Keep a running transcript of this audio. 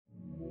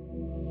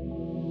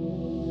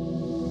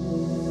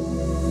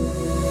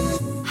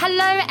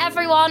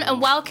everyone,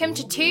 and welcome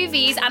to Two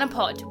V's and a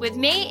Pod with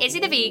me, Izzy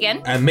the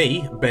Vegan. And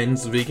me,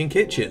 Ben's the Vegan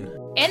Kitchen.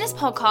 In this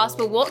podcast,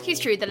 we'll walk you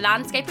through the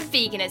landscape of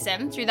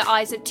veganism through the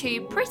eyes of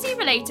two pretty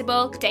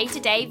relatable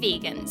day-to-day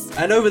vegans.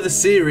 And over the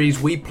series,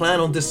 we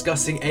plan on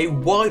discussing a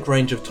wide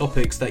range of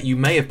topics that you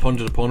may have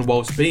pondered upon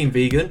whilst being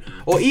vegan,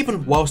 or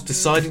even whilst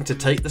deciding to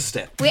take the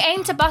step. We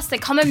aim to bust the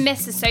common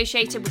myths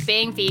associated with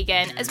being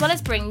vegan, as well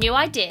as bring new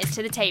ideas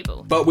to the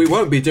table. But we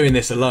won't be doing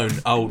this alone,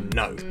 oh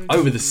no.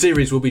 Over the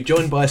series, we'll be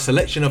joined by a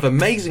selection of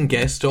amazing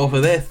guests to offer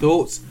their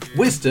thoughts,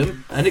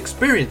 wisdom, and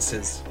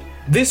experiences.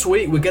 This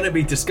week we're going to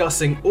be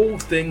discussing all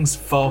things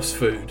fast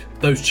food.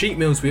 Those cheap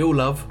meals we all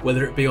love,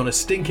 whether it be on a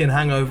stinking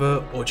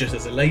hangover or just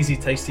as a lazy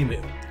tasty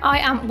meal. I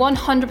am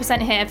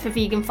 100% here for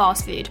vegan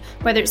fast food.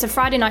 Whether it's a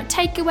Friday night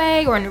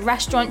takeaway or in a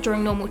restaurant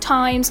during normal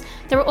times,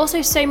 there are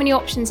also so many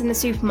options in the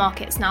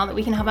supermarkets now that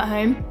we can have at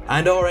home.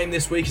 And our aim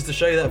this week is to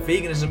show you that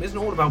veganism isn't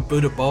all about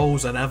Buddha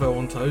bowls and avocado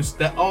on toast.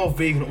 There are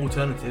vegan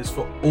alternatives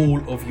for all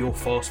of your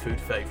fast food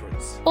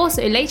favourites.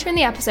 Also, later in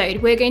the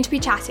episode, we're going to be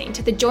chatting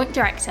to the joint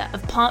director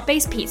of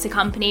plant-based pizza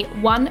company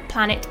One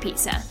Planet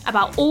Pizza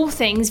about all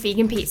things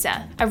vegan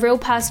pizza, a real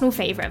personal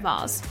favourite of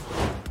ours.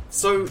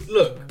 So,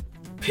 look,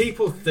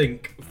 people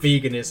think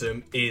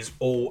veganism is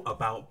all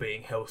about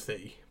being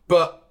healthy,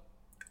 but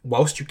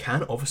whilst you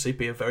can obviously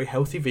be a very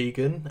healthy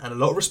vegan, and a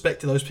lot of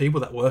respect to those people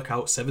that work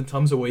out 7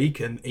 times a week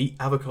and eat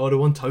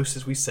avocado on toast,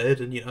 as we said,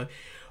 and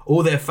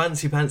all their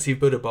fancy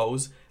Buddha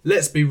bowls,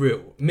 let's be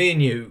real, me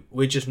and you,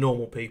 we're just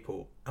normal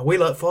people, and we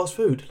like fast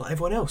food like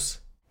everyone else.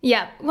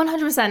 Yeah,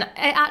 100%. It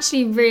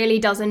actually really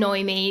does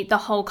annoy me, the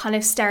whole kind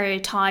of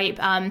stereotype.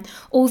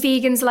 All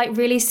vegans are like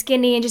really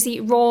skinny and just eat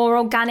raw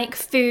organic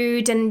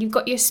food, and you've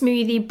got your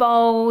smoothie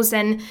bowls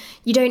and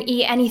you don't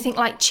eat anything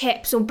like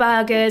chips or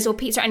burgers or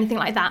pizza or anything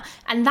like that.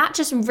 And that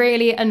just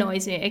really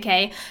annoys me,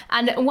 okay?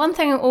 And one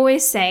thing I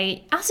always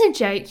say, as a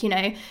joke,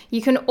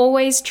 you can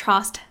always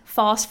trust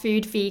fast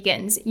food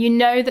vegans. You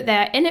know that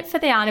they're in it for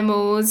the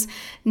animals,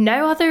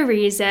 no other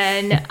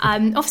reason.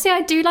 Obviously,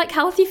 I do like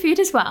healthy food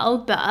as well,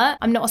 but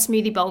I'm not a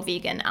smoothie bowl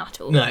vegan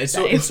at all. No, it's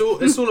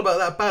all about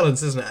that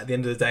balance, isn't it? At the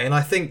end of the day, and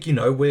I think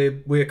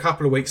we're a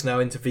couple of weeks now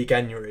into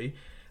Veganuary,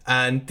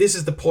 and this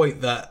is the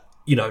point that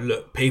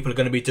look, people are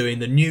going to be doing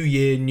the new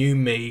year, new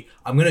me.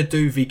 I'm going to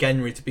do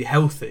Veganuary to be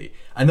healthy,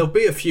 and there'll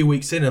be a few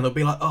weeks in, and they'll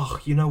be like, oh,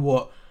 you know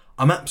what?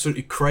 I'm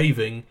absolutely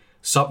craving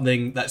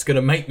something that's going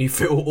to make me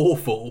feel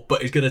awful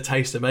but is going to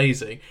taste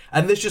amazing,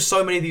 and there's just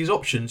so many of these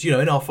options.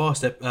 In our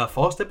first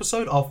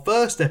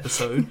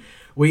episode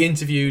we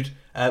interviewed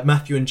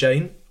Matthew and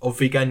Jane of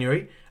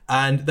Veganuary,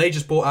 and they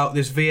just brought out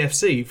this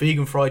VFC,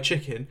 vegan fried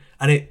chicken,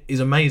 and it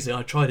is amazing.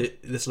 I tried it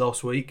this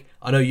last week.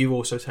 I know you've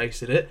also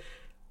tasted it.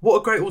 What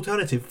a great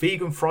alternative,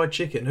 vegan fried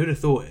chicken. Who'd have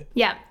thought it?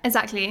 Yeah,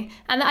 exactly.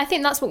 And I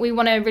think that's what we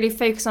want to really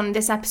focus on in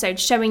this episode,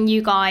 showing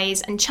you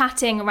guys and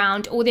chatting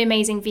around all the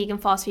amazing vegan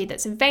fast food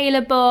that's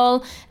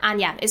available.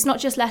 And yeah, it's not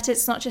just lettuce,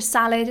 it's not just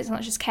salad, it's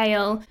not just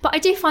kale. But I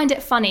do find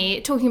it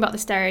funny, talking about the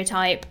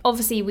stereotype.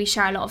 Obviously, we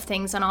share a lot of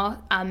things on our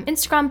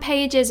Instagram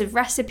pages of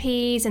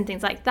recipes and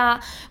things like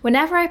that.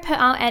 Whenever I put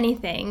out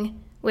anything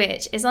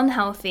which is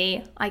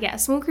unhealthy, I get a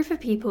small group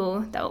of people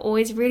that are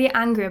always really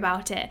angry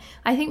about it.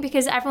 I think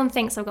because everyone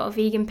thinks I've got a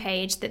vegan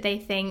page, that they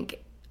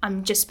think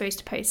I'm just supposed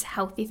to post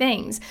healthy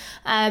things.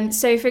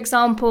 So for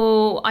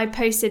example, I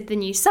posted the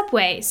new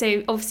Subway.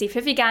 So obviously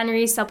for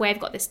Veganuary, Subway, I've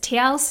got this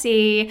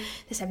TLC,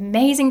 this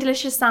amazing,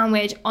 delicious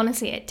sandwich.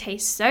 Honestly, it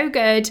tastes so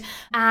good,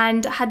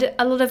 and had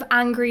a lot of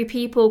angry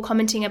people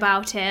commenting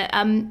about it.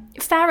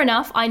 Fair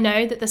enough, I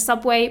know that the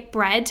Subway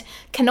bread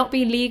cannot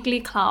be legally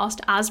classed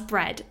as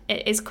bread.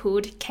 It is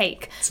called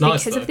cake. It's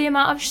nice, because though. Of the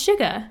amount of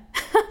sugar.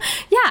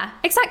 Yeah,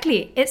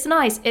 exactly. It's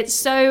nice. It's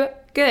so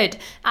good.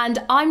 And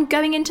I'm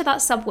going into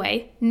that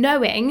Subway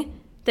knowing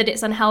that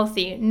it's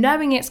unhealthy,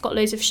 knowing it's got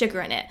loads of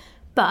sugar in it.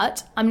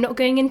 But I'm not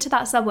going into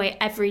that Subway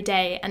every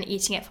day and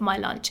eating it for my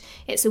lunch.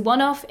 It's a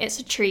one-off, it's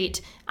a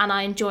treat, and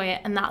I enjoy it,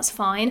 and that's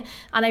fine.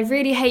 And I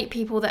really hate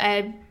people that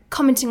are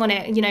commenting on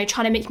it,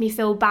 trying to make me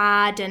feel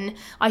bad, and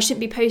I shouldn't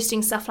be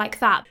posting stuff like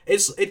that.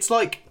 It's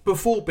like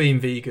before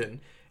being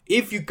vegan,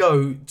 if you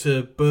go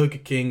to Burger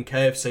King,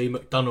 KFC,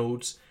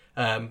 McDonald's,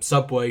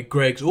 Subway,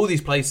 Greggs, all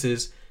these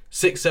places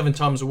 6-7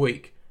 times a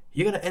week,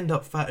 you're going to end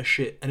up fat as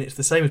shit. And it's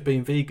the same as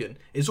being vegan.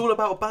 It's all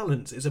about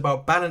balance. It's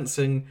about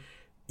balancing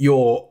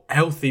your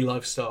healthy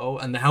lifestyle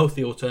and the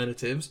healthy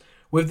alternatives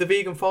with the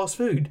vegan fast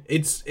food.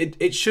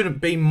 It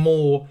shouldn't be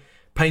more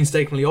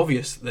painstakingly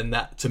obvious than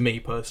that, to me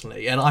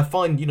personally. And I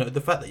find,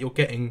 the fact that you're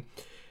getting,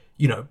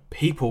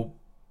 people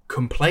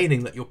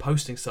complaining that you're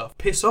posting stuff,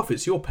 piss off.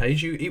 It's your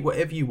page. You eat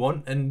whatever you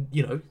want. And,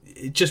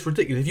 it's just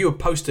ridiculous. If you were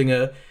posting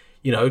a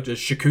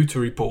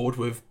charcuterie board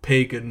with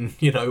pig and,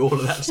 all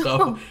of that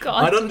stuff, Oh,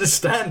 God. I'd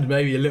understand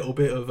maybe a little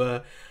bit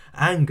of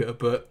anger,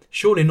 but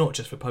surely not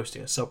just for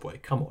posting a Subway.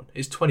 Come on,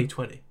 it's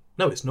 2020.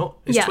 No, it's not.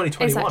 It's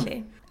 2021.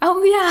 Exactly.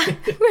 Oh yeah,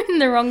 we're in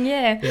the wrong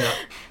year. Yeah.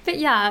 But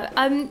yeah,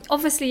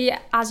 obviously,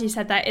 as you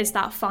said, there is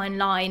that fine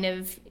line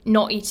of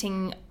not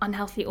eating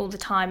unhealthy all the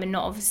time and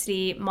not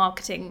obviously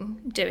marketing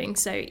doing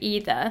so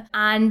either.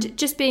 And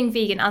just being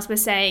vegan, as we're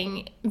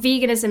saying,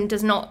 veganism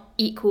does not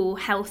equal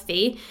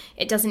healthy.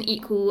 It doesn't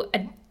equal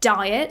a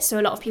diet.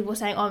 So a lot of people are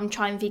saying, oh, I'm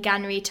trying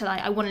veganuary to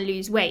I want to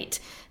lose weight.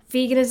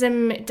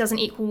 Veganism doesn't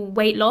equal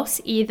weight loss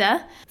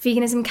either.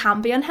 Veganism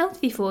can be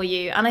unhealthy for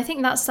you. And I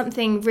think that's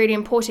something really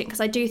important, because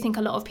I do think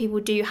a lot of people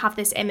do have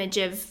this image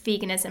of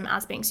veganism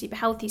as being super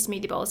healthy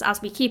smoothie bowls,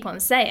 as we keep on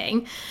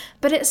saying.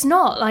 But it's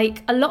not.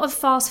 Like, a lot of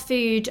fast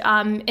food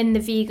in the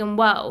vegan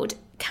world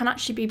can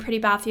actually be pretty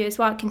bad for you as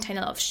well. It contain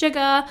a lot of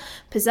sugar,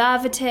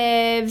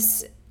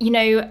 preservatives. You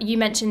know, you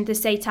mentioned the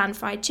seitan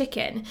fried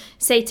chicken.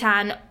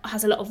 Seitan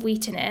has a lot of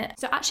wheat in it.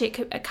 So actually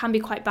it can be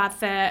quite bad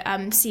for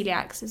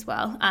celiacs as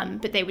well.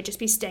 But they would just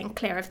be staying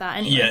clear of that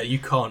anyway. Yeah, you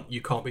can't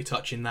be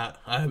touching that.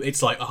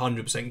 It's like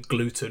 100%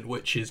 gluten,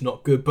 which is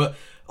not good. But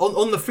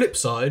on the flip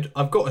side,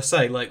 I've got to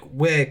say, like,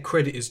 where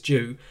credit is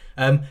due,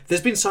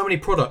 there's been so many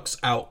products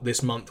out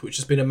this month, which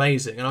has been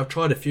amazing. And I've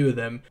tried a few of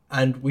them.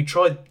 And we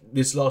tried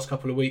this last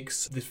couple of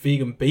weeks, this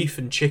vegan beef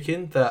and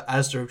chicken that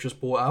Asda have just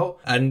brought out.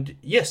 And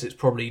yes, it's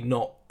probably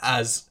not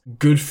as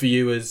good for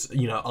you as,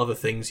 you know, other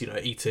things, you know,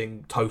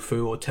 eating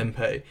tofu or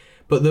tempeh.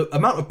 But the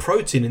amount of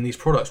protein in these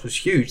products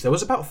was huge. There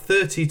was about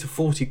 30 to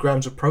 40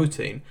 grams of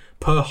protein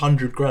per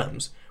 100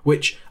 grams,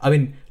 which, I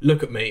mean,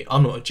 look at me,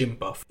 I'm not a gym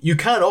buff. You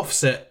can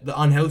offset the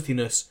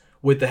unhealthiness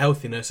with the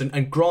healthiness.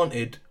 And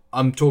granted,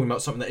 I'm talking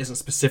about something that isn't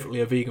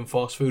specifically a vegan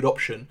fast food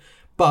option,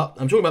 but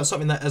I'm talking about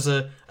something that as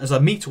a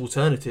meat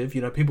alternative, you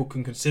know, people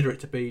can consider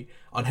it to be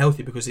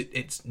unhealthy because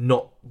it's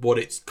not what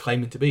it's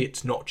claiming to be.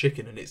 It's not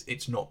chicken and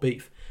it's not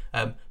beef.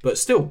 But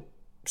still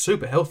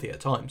super healthy at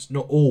times.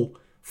 Not all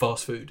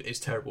fast food is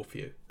terrible for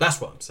you.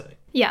 That's what I'm saying.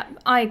 Yeah,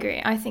 I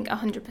agree. I think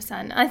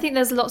 100%. I think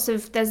there's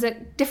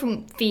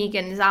different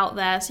vegans out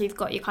there. So you've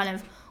got your kind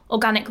of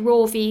organic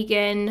raw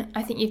vegan.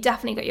 I think you've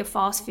definitely got your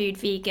fast food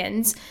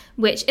vegans,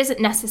 which isn't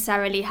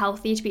necessarily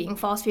healthy to be eating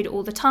fast food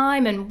all the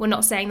time, and we're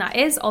not saying that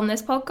is on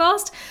this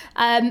podcast.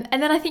 And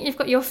then I think you've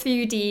got your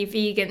foodie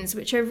vegans,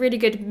 which are a really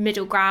good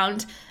middle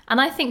ground. And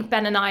I think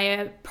Ben and I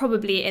are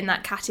probably in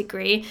that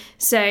category.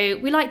 So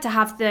we like to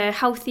have the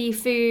healthy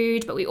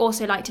food, but we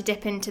also like to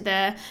dip into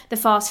the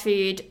fast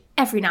food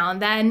every now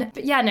and then.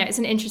 But yeah, no, it's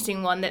an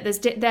interesting one that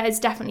there's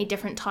definitely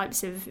different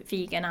types of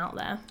vegan out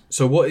there.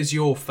 So what is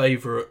your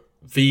favourite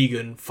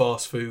vegan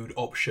fast food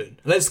option?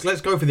 Let's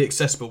go for the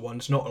accessible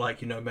ones, not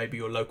like, you know, maybe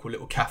your local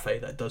little cafe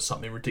that does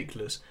something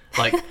ridiculous,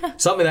 like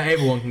something that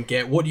everyone can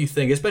get. What do you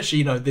think, especially,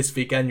 you know, this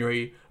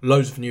veganuary,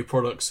 loads of new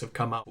products have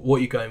come out? What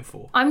are you going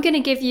for? I'm going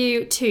to give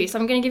you two. So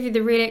I'm going to give you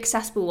the really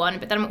accessible one,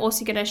 but then I'm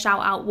also going to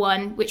shout out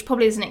one which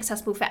probably isn't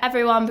accessible for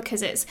everyone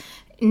because it's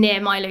near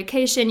my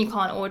location. You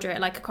can't order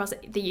it like across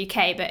the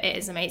UK, but it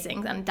is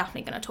amazing. I'm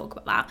definitely going to talk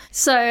about that.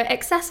 So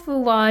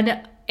accessible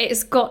one,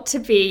 it's got to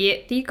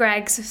be the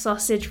Greggs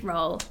sausage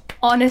roll.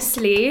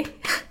 Honestly,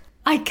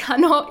 I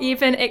cannot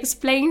even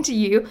explain to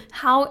you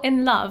how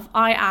in love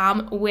I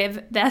am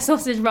with their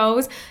sausage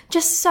rolls.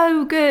 Just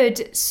so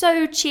good,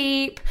 so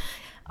cheap.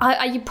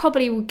 You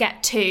probably will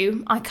get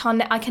two. I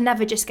can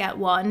never just get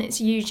one. It's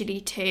usually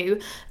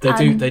two.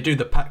 They do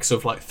the packs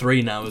of like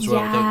 3 now as well,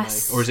 don't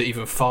they? Or is it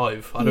even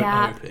 5? I don't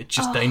know. It's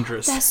just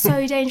dangerous. They're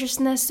so dangerous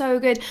and they're so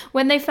good.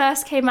 When they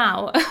first came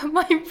out,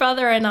 my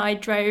brother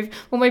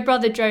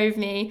drove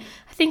me,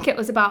 I think it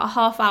was about a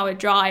half-hour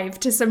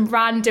drive to some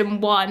random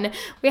one.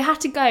 We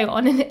had to go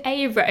on an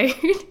A road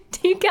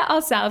to get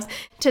ourselves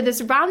to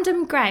this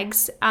random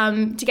Greggs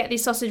to get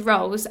these sausage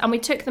rolls, and we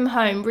took them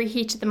home,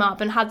 reheated them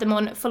up, and had them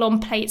on full-on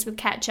plates with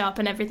ketchup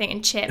and everything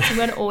and chips. We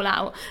went all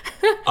out.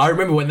 I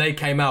remember when they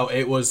came out,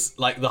 it was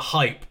like the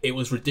hype. It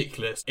was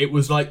ridiculous. It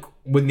was like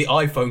when the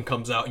iPhone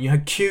comes out and you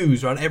had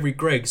queues around every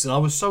Greggs, and I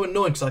was so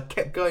annoyed because I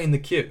kept going in the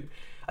queue.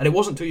 And it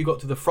wasn't until you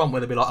got to the front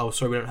where they'd be like, oh,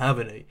 sorry, we don't have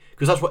any.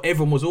 Because that's what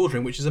everyone was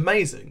ordering, which is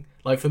amazing.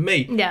 Like, for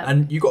me. Yeah.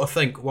 And you got to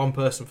thank one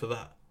person for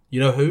that. You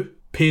know who?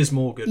 Piers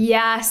Morgan.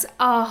 Yes.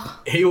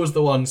 Oh. He was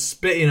the one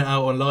spitting it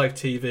out on live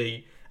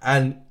TV.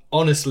 And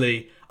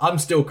honestly, I'm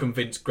still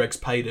convinced Greggs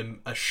paid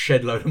him a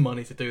shed load of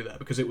money to do that,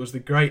 because it was the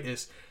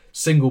greatest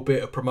single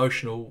bit of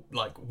promotional,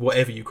 like,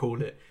 whatever you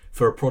call it,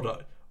 for a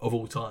product of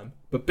all time.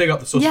 But big up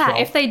the sausage roll.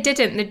 Yeah, if they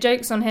didn't, the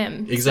joke's on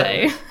him.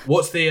 Exactly. So.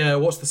 What's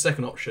the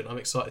second option? I'm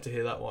excited to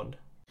hear that one.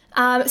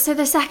 So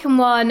the second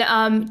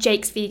one,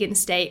 Jake's Vegan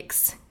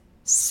Steaks.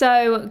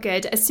 So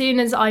good. As soon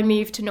as I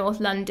moved to North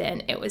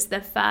London, it was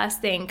the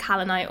first thing Cal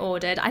and I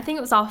ordered. I think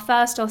it was our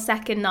first or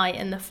second night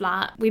in the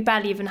flat. We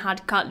barely even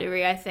had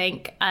cutlery, I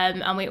think,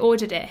 and we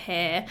ordered it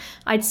here.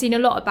 I'd seen a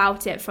lot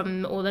about it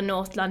from all the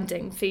North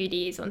London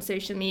foodies on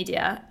social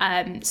media.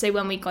 So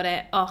when we got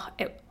it,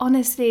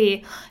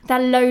 honestly, their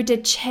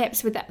loaded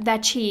chips with their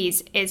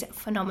cheese is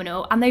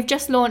phenomenal. And they've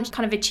just launched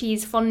kind of a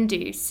cheese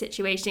fondue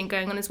situation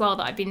going on as well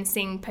that I've been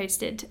seeing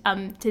posted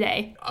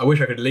today. I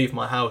wish I could leave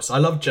my house. I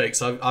love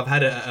Jake's. I've had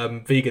had it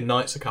at Vegan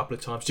Nights a couple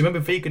of times. Do you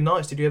remember Vegan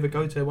Nights? Did you ever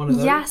go to one of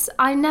those? Yes,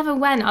 I never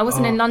went. I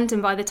wasn't in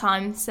London by the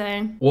time,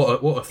 so...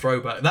 What a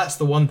throwback. That's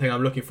the one thing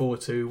I'm looking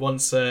forward to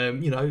once,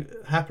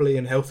 happily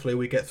and healthily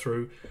we get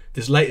through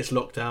this latest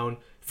lockdown.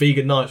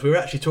 Vegan Nights. We were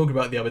actually talking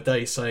about it the other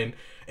day, saying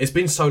it's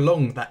been so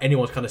long that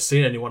anyone's kind of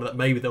seen anyone that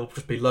maybe there'll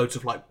just be loads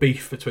of like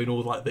beef between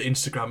all like the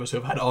Instagrammers who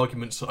have had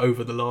arguments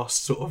over the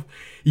last sort of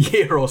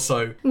year or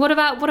so. What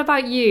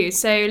about you?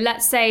 So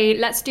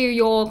let's do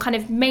your kind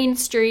of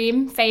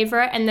mainstream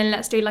favourite, and then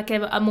let's do like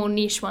a more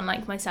niche one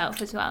like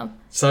myself as well.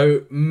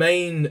 So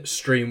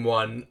mainstream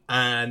one,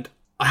 and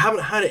I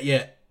haven't had it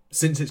yet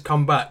since it's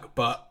come back,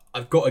 but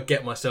I've got to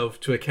get myself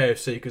to a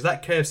KFC, because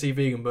that KFC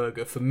vegan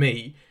burger for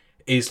me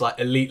is like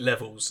elite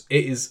levels.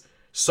 It is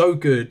so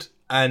good.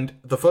 And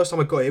the first time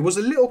I got it, it was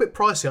a little bit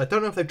pricey. I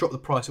don't know if they've dropped the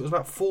price. It was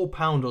about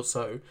 £4 or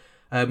so,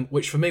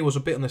 which for me was a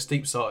bit on the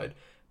steep side.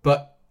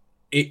 But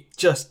it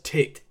just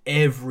ticked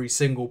every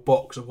single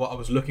box of what I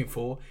was looking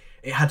for.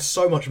 It had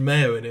so much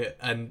mayo in it,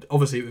 and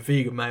obviously it was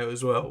vegan mayo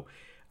as well.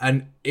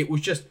 And it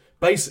was just,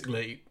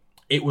 basically,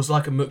 it was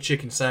like a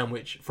McChicken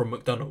sandwich from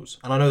McDonald's.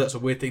 And I know that's a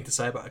weird thing to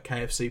say about a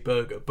KFC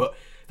burger, but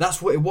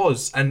that's what it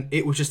was. And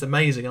it was just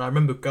amazing. And I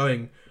remember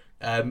going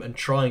and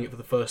trying it for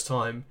the first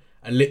time,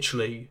 and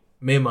literally...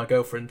 me and my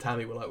girlfriend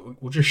Tammy were like,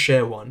 we'll just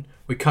share one.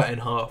 We cut it in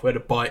half. We had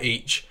a bite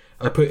each.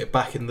 I put it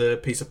back in the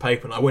piece of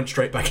paper, and I went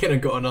straight back in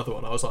and got another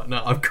one. I was like,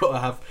 no, I've got to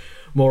have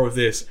more of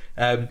this.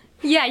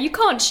 Yeah, you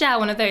can't share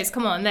one of those.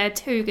 Come on, they're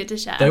too good to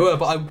share. They were,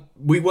 but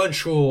we weren't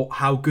sure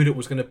how good it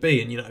was going to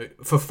be. And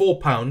for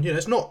 £4,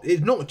 it's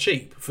not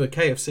cheap for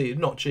KFC. It's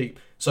not cheap.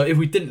 So if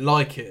we didn't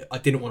like it, I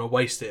didn't want to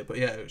waste it. But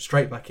yeah,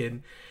 straight back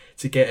in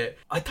to get it.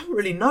 I don't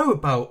really know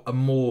about a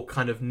more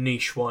kind of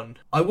niche one.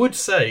 I would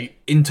say,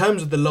 in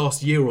terms of the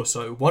last year or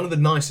so, one of the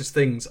nicest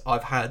things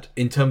I've had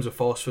in terms of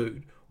fast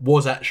food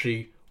was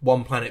actually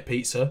One Planet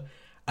Pizza.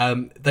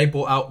 They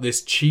brought out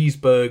this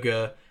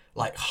cheeseburger,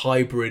 like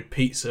hybrid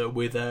pizza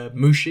with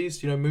Mushi's.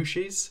 Do you know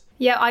Mushi's?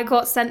 Yeah, I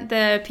got sent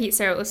the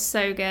pizza. It was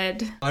so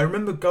good. I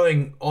remember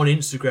going on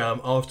Instagram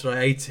after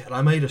I ate it, and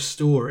I made a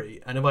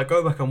story. And if I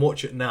go back and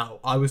watch it now,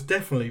 I was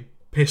definitely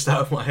pissed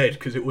out of my head,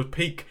 because it was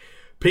peak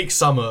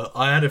summer.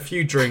 I had a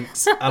few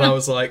drinks and I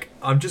was like,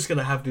 I'm just going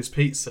to have this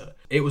pizza.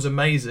 It was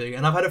amazing.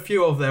 And I've had a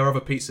few of their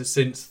other pizzas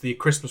since, the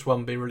Christmas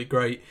one being really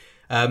great.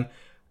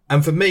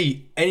 And for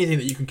me, anything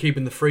that you can keep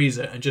in the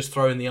freezer and just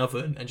throw in the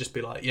oven and just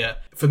be like, yeah,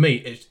 for me,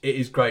 it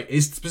is great.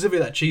 It's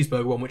specifically that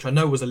cheeseburger one, which I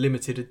know was a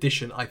limited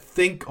edition. I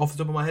think off the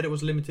top of my head, it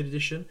was a limited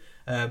edition.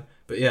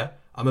 But yeah,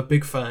 I'm a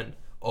big fan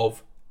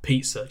of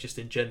pizza just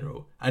in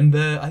general, and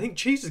I think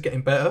cheese is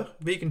getting better.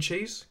 Vegan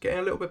cheese getting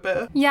a little bit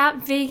better. Yeah,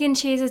 vegan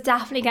cheese is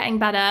definitely getting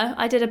better.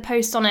 I did a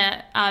post on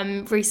it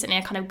recently,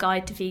 a kind of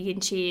guide to vegan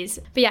cheese,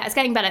 but yeah, it's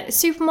getting better.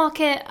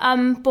 Supermarket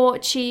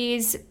bought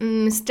cheese,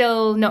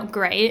 still not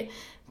great,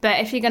 but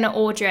if you're going to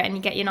order it and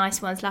you get your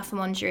nice ones, La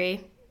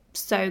Fromagerie,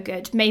 so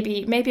good.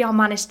 Maybe I'll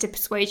manage to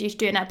persuade you to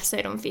do an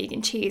episode on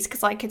vegan cheese,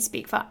 because I could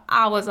speak for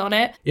hours on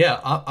it. Yeah,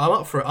 I'm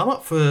up for it. I'm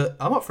up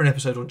for an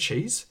episode on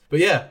cheese. But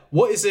yeah,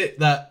 what is it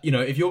that,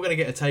 if you're going to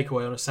get a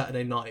takeaway on a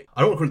Saturday night,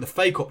 I don't want to call it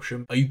the fake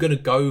option. Are you going to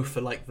go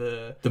for like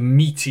the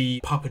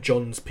meaty Papa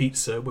John's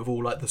pizza with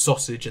all like the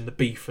sausage and the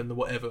beef and the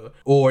whatever?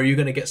 Or are you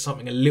going to get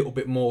something a little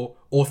bit more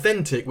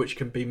authentic, which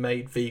can be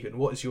made vegan?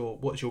 What is your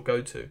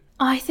go-to?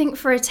 I think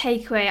for a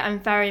takeaway, I'm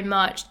very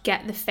much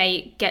get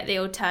the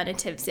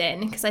alternatives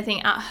in, because I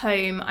think at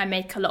home I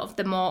make a lot of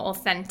the more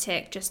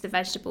authentic, just the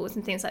vegetables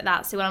and things like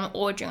that. So when I'm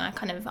ordering,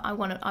 I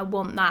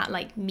want that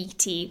like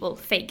meaty, well,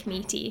 fake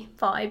meaty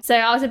vibe. So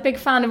I was a big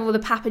fan of all the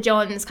Papa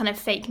John's kind of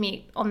fake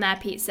meat on their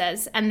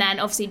pizzas. And then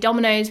obviously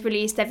Domino's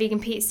released their vegan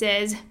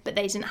pizzas, but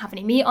they didn't have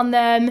any meat on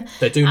them.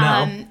 They do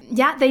now.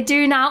 Yeah, they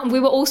do now. And we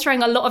were all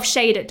throwing a lot of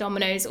shade at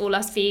Domino's, all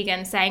us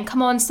vegans, saying,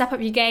 come on, step up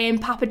your game.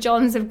 Papa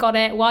John's have got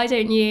it. Why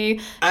don't you?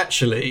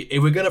 Actually,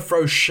 if we're gonna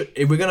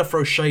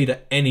throw shade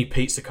at any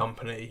pizza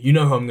company, you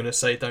know who I'm gonna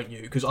say, don't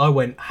you? Because I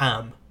went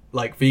ham,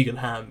 like vegan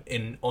ham,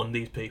 on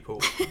these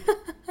people.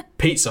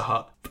 Pizza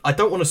Hut. I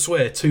don't want to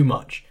swear too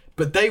much,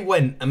 but they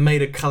went and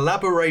made a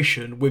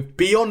collaboration with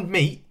Beyond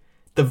Meat,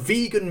 the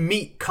vegan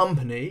meat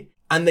company,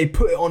 and they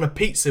put it on a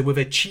pizza with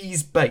a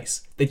cheese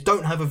base. They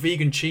don't have a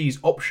vegan cheese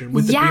option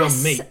with the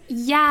Beyond Meat.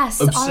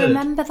 Yes, absurd. I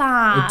remember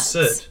that.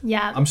 Absurd.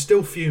 Yeah. I'm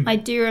still fuming. I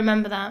do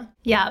remember that.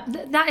 Yeah,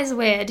 that is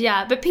weird,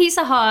 yeah. But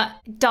Pizza Hut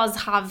does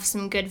have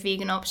some good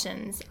vegan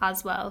options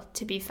as well,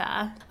 to be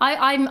fair.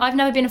 I've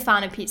never been a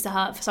fan of Pizza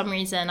Hut for some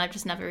reason. I've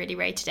just never really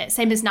rated it.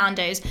 Same as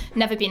Nando's.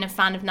 Never been a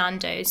fan of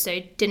Nando's, so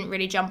didn't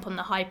really jump on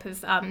the hype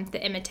of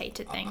the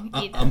imitator thing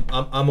either.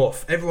 I'm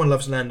off. Everyone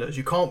loves Nando's.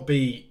 You can't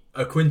be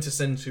a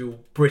quintessential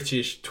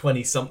British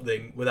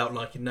 20-something without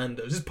liking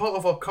Nando's. It's part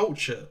of our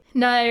culture.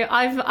 No,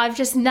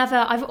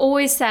 I've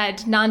always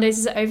said Nando's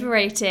is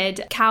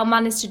overrated. Cal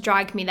managed to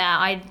drag me there.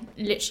 I'd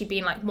literally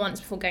been like once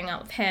before going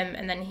out with him,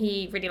 and then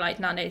he really liked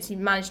Nando's. He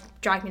managed to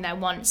drag me there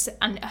once,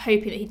 and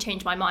hoping that he'd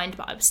change my mind,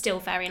 but I was still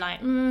very like,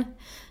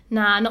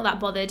 Nah, not that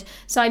bothered.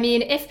 So, I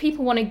mean, if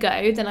people want to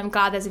go, then I'm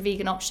glad there's a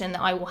vegan option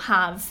that I will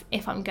have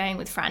if I'm going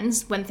with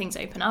friends when things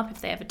open up,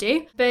 if they ever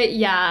do. But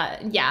yeah,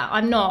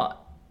 I'm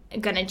not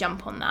going to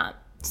jump on that,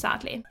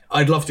 sadly.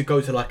 I'd love to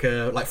go to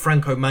like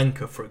Franco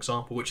Manca, for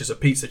example, which is a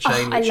pizza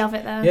chain. I love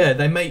it there. Yeah,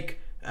 they make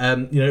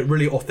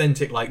really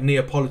authentic, like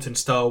Neapolitan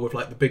style with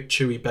like the big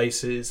chewy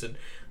bases and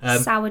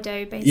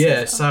sourdough bases.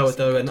 Yeah,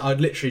 sourdough, and I'd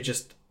literally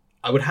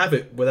I would have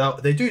it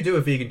without. They do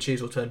a vegan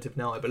cheese alternative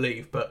now, I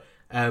believe, but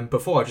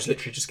before I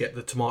literally get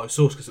the tomato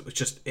sauce because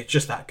it's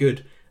just that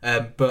good.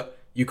 But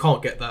you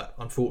can't get that,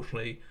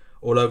 unfortunately,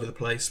 all over the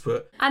place.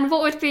 And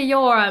what would be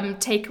your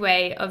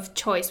takeaway of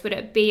choice? Would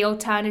it be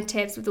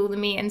alternatives with all the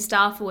meat and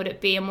stuff, or would it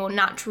be a more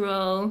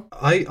natural?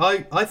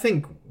 I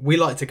think we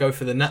like to go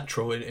for the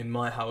natural in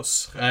my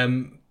house.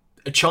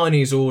 A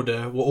Chinese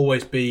order will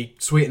always be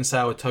sweet and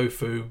sour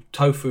tofu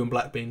and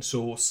black bean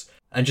sauce,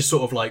 and just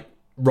sort of like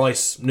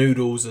rice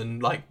noodles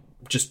and like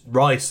just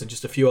rice and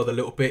just a few other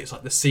little bits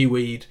like the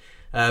seaweed.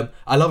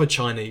 I love a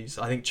Chinese.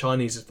 I think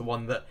Chinese is the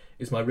one that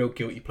is my real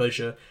guilty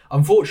pleasure.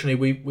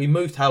 Unfortunately, we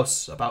moved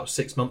house about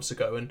 6 months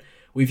ago, and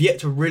we've yet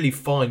to really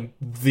find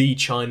the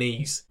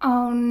Chinese.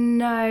 Oh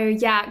no,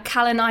 yeah,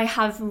 Cal and I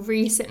have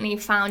recently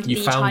found the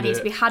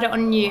Chinese. We had it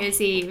on New Year's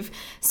Eve.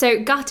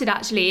 So gutted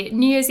actually,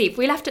 New Year's Eve.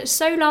 We left it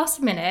so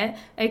last minute.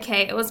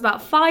 Okay, it was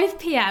about 5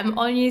 p.m.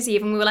 on New Year's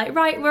Eve and we were like,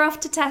 right, we're off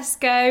to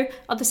Tesco.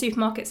 Other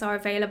supermarkets are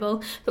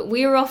available, but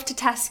we were off to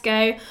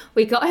Tesco.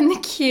 We got in the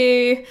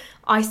queue.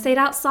 I stayed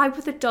outside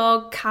with the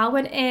dog. Cal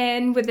went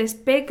in with this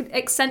big,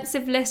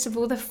 extensive list of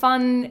all the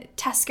fun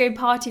Tesco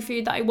party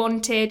food that I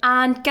wanted,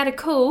 and get a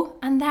call,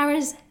 and there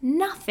is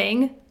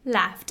nothing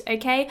left,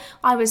 okay?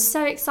 I was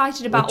so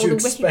excited about all the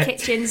Wicked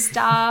Kitchen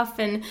stuff,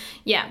 and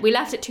yeah, we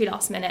left it too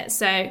last minute.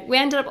 So we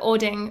ended up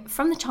ordering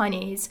from the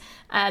Chinese,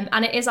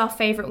 and it is our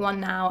favourite one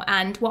now.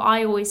 And what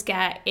I always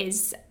get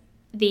is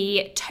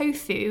the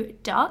tofu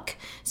duck.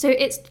 So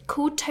it's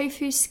called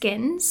tofu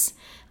skins.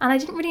 And I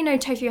didn't really know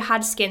tofu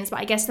had skins, but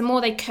I guess the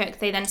more they cook,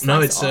 they then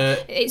slice it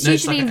off. It's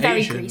usually like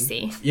very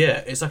greasy.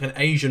 Yeah, it's like an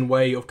Asian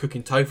way of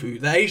cooking tofu.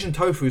 The Asian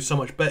tofu is so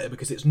much better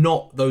because it's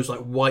not those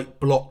like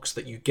white blocks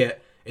that you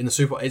get in the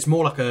supermarket. It's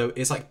more like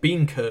it's like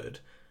bean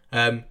curd.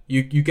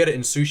 You get it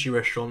in sushi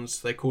restaurants.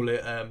 They call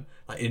it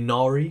like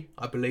inari,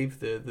 I believe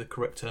the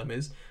correct term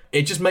is.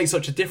 It just makes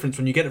such a difference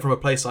when you get it from a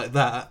place like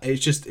that.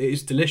 It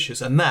is delicious.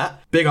 And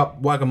that, big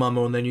up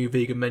Wagamama on their new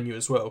vegan menu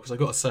as well, because I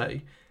got to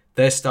say,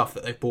 their stuff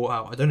that they've brought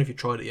out, I don't know if you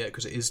tried it yet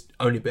because it has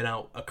only been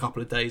out a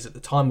couple of days at the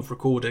time of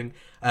recording,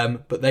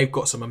 but they've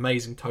got some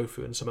amazing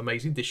tofu and some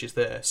amazing dishes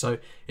there. So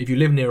if you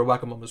live near a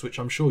Wagamama's, which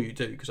I'm sure you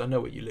do because I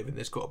know where you live and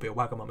there's got to be a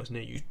Wagamama's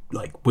near you,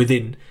 like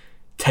within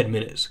 10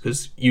 minutes,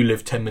 because you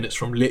live 10 minutes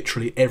from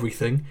literally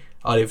everything.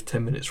 I live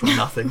 10 minutes from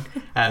nothing.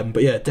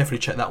 But yeah, definitely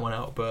check that one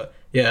out. But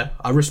yeah,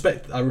 I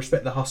respect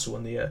the hustle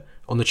on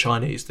the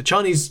Chinese. The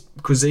Chinese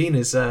cuisine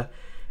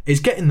is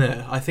getting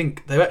there. I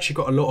think they've actually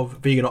got a lot of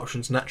vegan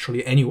options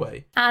naturally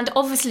anyway. And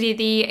obviously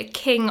the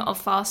king of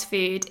fast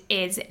food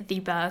is the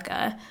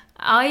burger.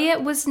 I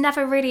was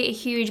never really a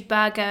huge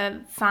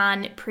burger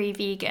fan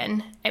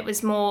pre-vegan. It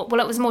was more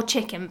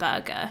chicken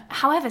burger.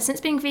 However, since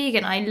being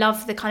vegan, I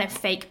love the kind of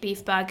fake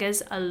beef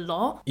burgers a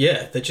lot.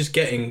 Yeah, they're just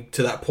getting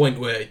to that point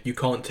where you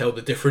can't tell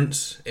the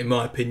difference, in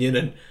my opinion.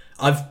 And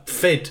I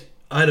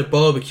had a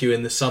barbecue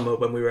in the summer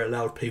when we were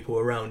allowed people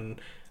around.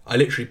 I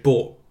literally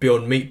bought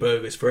Beyond Meat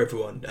burgers for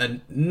everyone,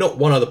 and not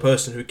one other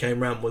person who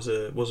came around was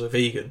a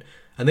vegan,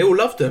 and they all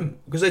loved them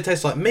because they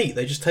taste like meat.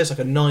 They just taste like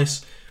a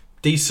nice,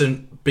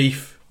 decent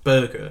beef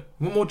burger.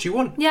 What more do you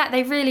want? Yeah,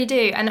 they really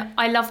do, and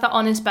I love the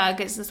Honest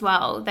Burgers as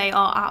well. They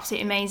are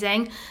absolutely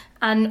amazing,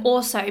 and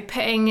also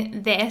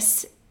putting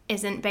this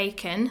isn't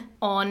bacon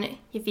on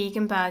your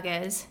vegan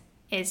burgers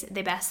is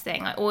the best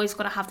thing. I always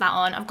got to have that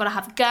on. I've got to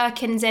have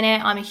gherkins in it.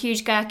 I'm a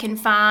huge gherkin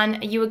fan.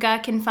 Are you a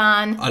gherkin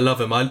fan? I love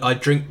them. I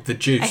drink the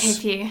juice. I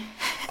hate you.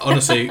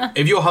 Honestly,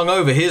 if you're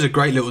hungover, here's a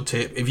great little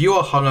tip. If you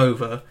are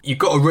hungover, you've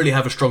got to really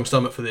have a strong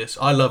stomach for this.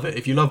 I love it.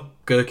 If you love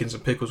gherkins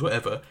and pickles,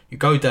 whatever, you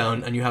go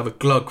down and you have a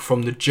glug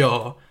from the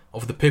jar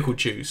of the pickle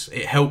juice.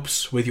 It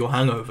helps with your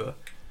hangover.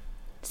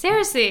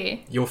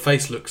 Seriously? Your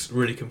face looks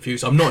really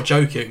confused. I'm not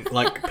joking.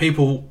 Like,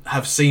 people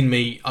have seen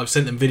me. I've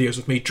sent them videos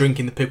of me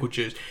drinking the pickle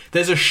juice.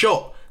 There's a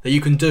shot that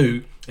you can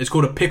do. It's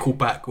called a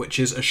pickleback, which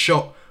is a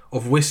shot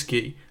of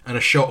whiskey and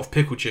a shot of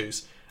pickle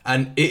juice.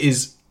 And it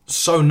is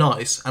so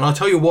nice. And I'll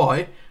tell you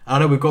why. I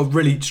know we've got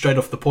really straight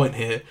off the point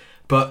here,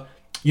 but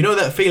you know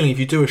that feeling if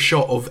you do a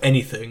shot of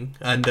anything,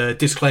 and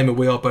disclaimer,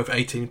 we are both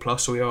 18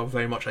 plus, so we are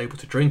very much able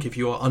to drink. If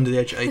you are under the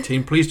age of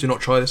 18, please do not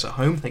try this at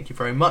home. Thank you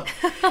very much.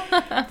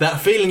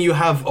 That feeling you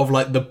have of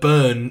like the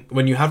burn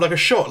when you have like a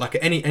shot, like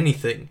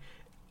anything.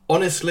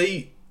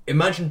 Honestly,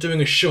 imagine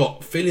doing a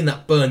shot, feeling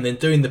that burn, then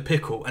doing the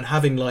pickle and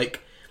having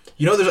like,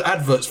 you know, there's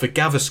adverts for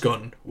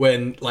Gaviscon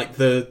when like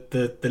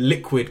the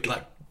liquid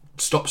like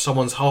stops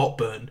someone's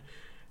heartburn.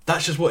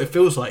 That's just what it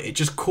feels like. It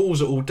just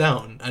cools it all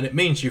down, and it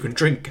means you can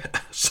drink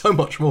so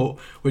much more,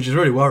 which is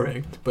really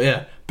worrying. But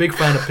yeah, big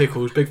fan of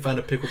pickles, big fan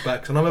of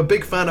picklebacks, and I'm a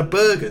big fan of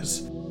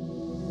burgers.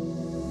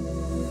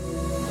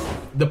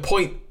 The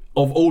point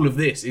of all of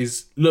this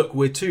is, look,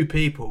 we're two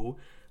people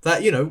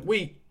that, you know,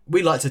 we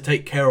like to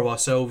take care of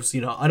ourselves.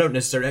 You know, I don't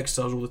necessarily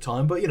exercise all the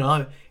time, but, you know,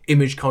 I'm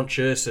image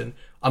conscious and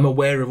I'm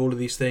aware of all of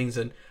these things,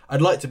 and I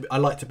like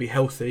to be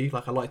healthy.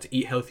 Like, I like to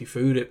eat healthy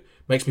food. It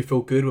makes me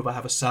feel good whether I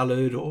have a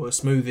salad or a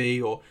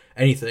smoothie or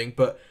anything.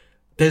 But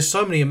there's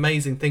so many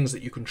amazing things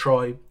that you can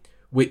try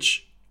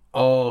which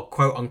are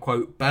quote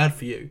unquote bad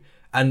for you.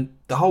 And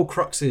the whole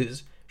crux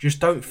is just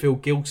don't feel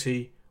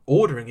guilty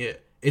ordering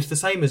it. It's the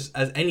same as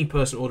any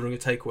person ordering a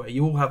takeaway.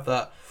 You all have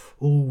that,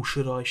 oh,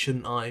 should I,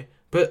 shouldn't I?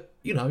 But,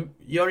 you know,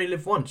 you only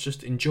live once.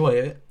 Just enjoy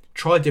it.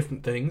 Try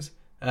different things.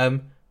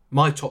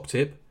 My top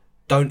tip,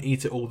 don't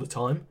eat it all the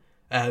time,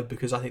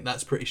 because I think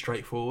that's pretty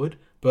straightforward.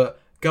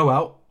 But go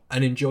out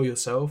and enjoy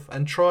yourself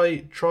and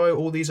try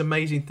all these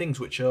amazing things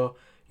which are,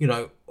 you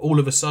know, all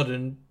of a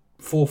sudden,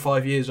 4 or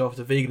 5 years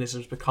after veganism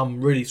has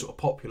become really sort of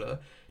popular,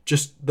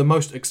 just the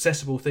most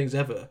accessible things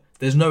ever.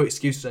 There's no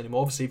excuses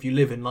anymore. Obviously, if you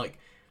live in like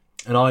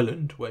an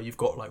island where you've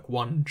got like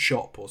one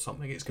shop or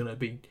something, it's going to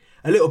be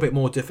a little bit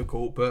more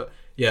difficult. But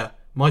yeah,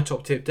 my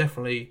top tip,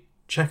 definitely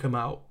check them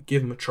out,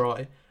 give them a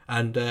try,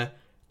 and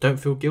don't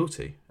feel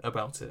guilty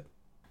about it.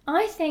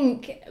 I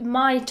think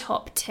my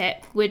top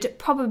tip would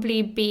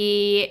probably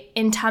be,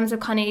 in terms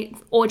of kind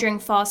of ordering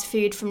fast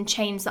food from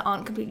chains that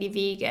aren't completely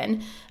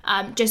vegan,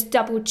 just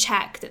double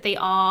check that they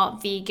are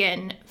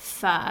vegan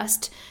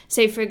first.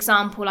 So for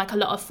example, like a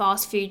lot of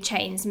fast food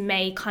chains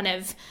may kind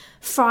of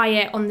fry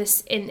it on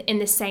this in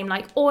the same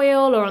like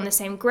oil or on the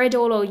same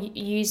griddle, or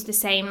use the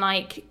same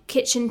like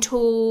kitchen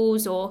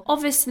tools, or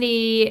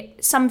obviously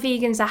some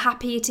vegans are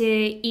happy to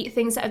eat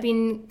things that have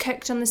been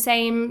cooked on the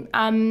same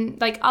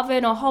like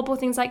oven or hob or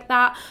things like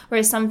that,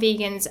 whereas some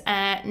vegans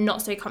are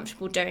not so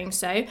comfortable doing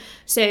so.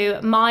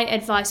 So my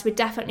advice would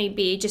definitely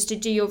be just to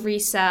do your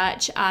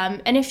research,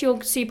 and if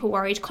you're super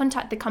worried,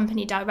 contact the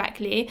company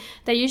directly.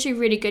 They're usually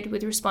really good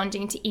with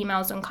responding to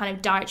emails on kind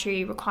of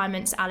dietary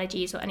requirements,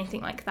 allergies, or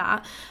anything like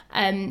that.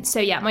 So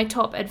yeah, my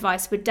top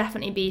advice would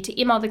definitely be to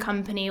email the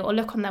company or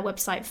look on their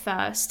website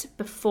first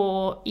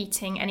before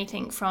eating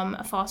anything from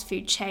a fast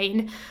food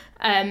chain.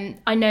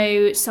 I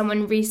know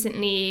someone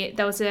recently,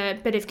 there was a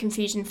bit of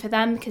confusion for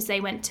them because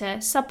they went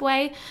to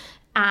Subway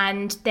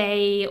and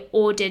they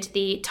ordered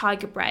the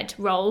Tiger Bread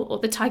roll, or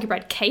the Tiger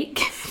Bread cake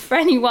for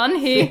anyone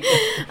who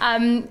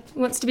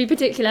wants to be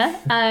particular,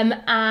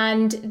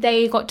 and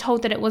they got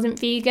told that it wasn't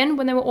vegan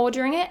when they were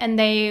ordering it, and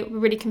they were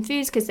really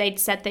confused because they'd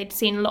said they'd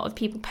seen a lot of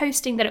people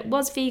posting that it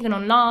was vegan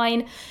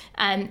online.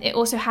 It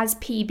also has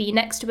PB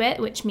next to it,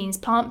 which means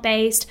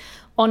plant-based,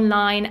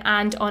 online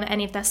and on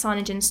any of their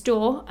signage in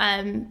store,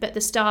 but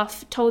the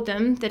staff told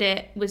them that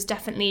it was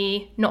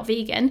definitely not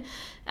vegan.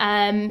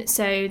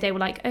 So they were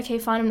like, okay,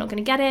 fine, I'm not going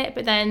to get it.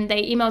 But then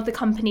they emailed the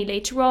company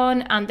later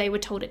on and they were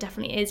told it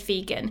definitely is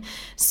vegan.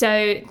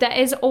 So there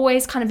is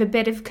always kind of a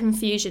bit of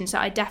confusion. So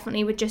I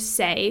definitely would just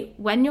say,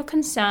 when you're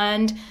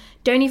concerned,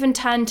 don't even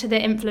turn to the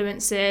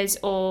influencers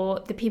or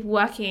the people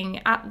working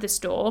at the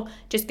store.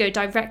 Just go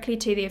directly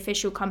to the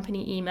official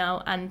company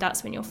email, and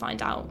that's when you'll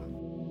find out.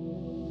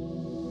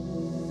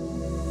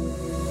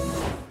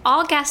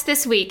 Our guest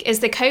this week is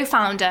the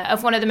co-founder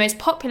of one of the most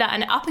popular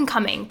and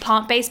up-and-coming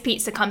plant-based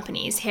pizza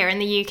companies here in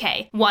the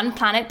UK, One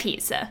Planet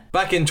Pizza.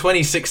 Back in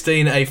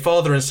 2016, a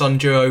father and son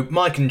duo,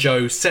 Mike and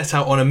Joe, set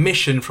out on a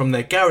mission from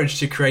their garage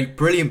to create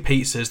brilliant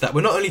pizzas that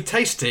were not only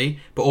tasty,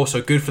 but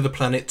also good for the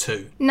planet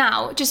too.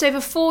 Now, just over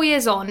 4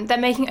 years on, they're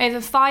making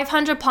over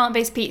 500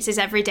 plant-based pizzas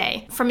every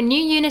day. From a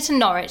new unit in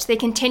Norwich, they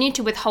continue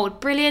to withhold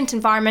brilliant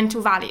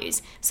environmental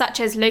values, such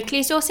as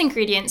locally sourced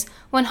ingredients,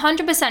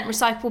 100%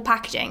 recyclable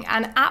packaging,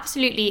 and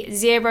absolutely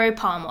zero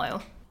palm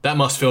oil. That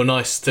must feel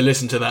nice to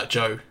listen to that,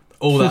 Joe.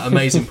 All that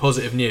amazing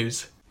positive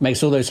news.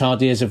 Makes all those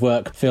hard years of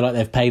work feel like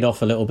they've paid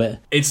off a little bit.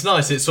 It's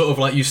nice. It's sort of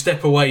like you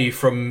step away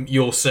from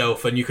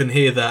yourself and you can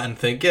hear that and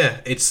think,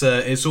 yeah, it's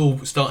all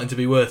starting to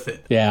be worth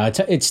it. Yeah,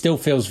 it still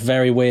feels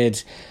very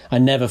weird. I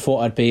never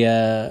thought I'd be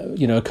a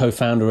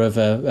co-founder of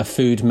a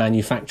food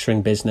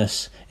manufacturing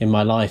business in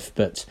my life,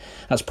 but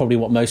that's probably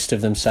what most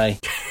of them say.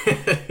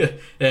 Yeah,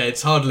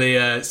 it's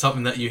hardly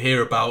something that you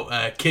hear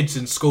about kids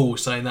in school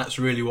saying that's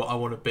really what I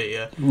want to be,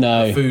 a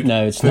food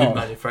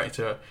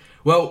manufacturer.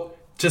 Well,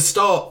 to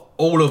start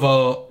all of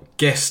our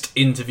guest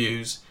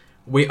interviews,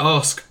 we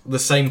ask the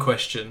same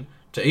question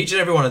to each and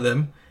every one of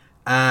them,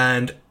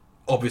 and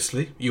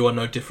obviously you are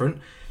no different.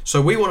 So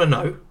we want to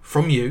know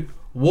from you,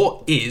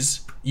 what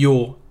is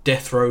your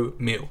death row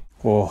meal?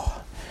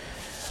 Oh,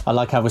 I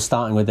like how we're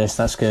starting with this.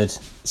 That's good.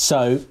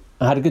 So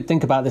I had a good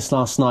think about this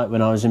last night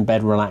when I was in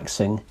bed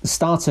relaxing. The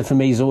starter for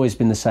me has always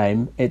been the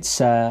same. It's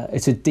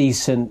a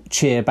decent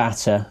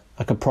ciabatta,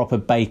 like a proper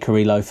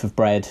bakery loaf of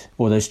bread,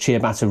 or those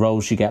ciabatta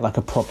rolls you get, like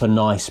a proper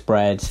nice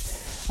bread,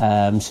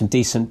 some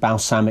decent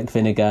balsamic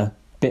vinegar,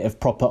 bit of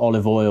proper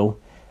olive oil,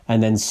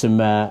 and then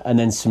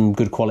some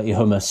good quality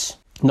hummus.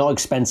 Not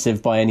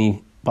expensive by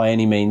any by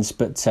any means,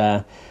 but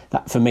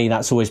that for me,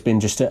 that's always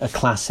been just a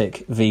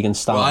classic vegan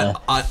starter.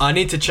 Well, I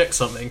need to check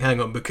something. Hang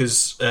on,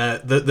 because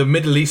the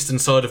Middle Eastern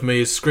side of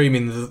me is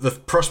screaming the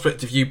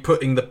prospect of you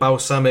putting the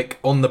balsamic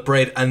on the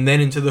bread and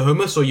then into the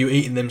hummus, or you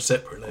eating them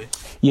separately.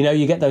 You know,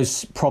 you get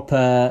those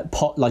proper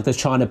pot, like those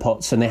China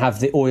pots, and they have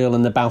the oil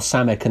and the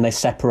balsamic, and they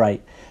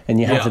separate, and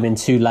you have them in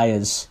 2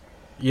 layers.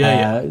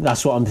 Yeah.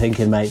 That's what I'm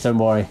thinking, mate. Don't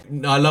worry.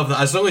 I love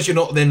that. As long as you're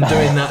not then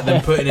doing that,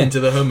 then putting it into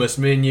the hummus,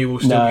 me and you will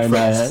still be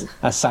friends. No,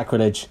 that's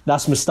sacrilege.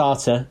 That's my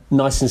starter.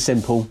 Nice and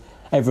simple.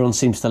 Everyone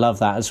seems to love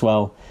that as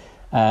well.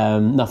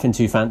 Nothing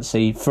too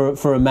fancy.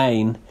 For a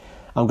main,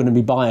 I'm going to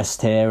be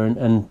biased here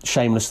and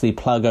shamelessly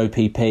plug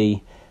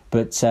OPP,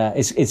 but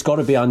it's got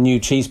to be our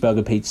new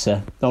cheeseburger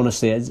pizza.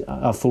 Honestly,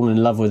 I've fallen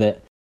in love with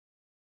it.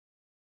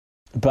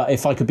 But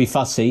if I could be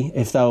fussy,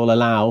 if they'll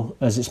allow,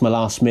 as it's my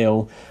last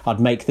meal,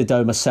 I'd make the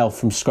dough myself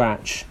from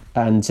scratch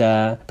and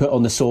put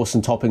on the sauce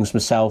and toppings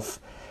myself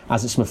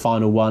as it's my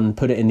final one,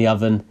 put it in the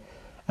oven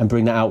and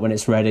bring that out when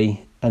it's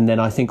ready. And then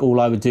I think all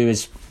I would do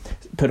is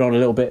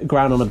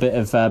ground on a bit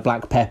of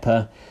black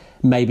pepper,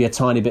 maybe a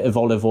tiny bit of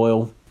olive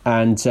oil.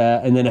 And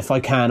then if I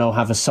can, I'll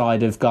have a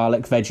side of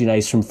garlic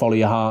veggies from Follow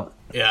Your Heart.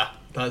 Yeah,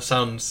 that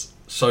sounds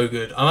so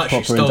good. I'm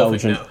actually Proper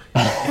starving indulgent.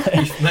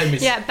 now.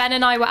 Yeah, Ben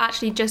and I were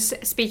actually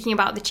just speaking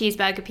about the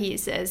cheeseburger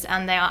pizzas,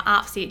 and they are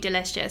absolutely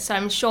delicious. So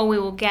I'm sure we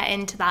will get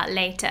into that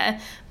later.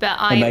 But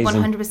I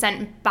Amazing.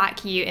 100%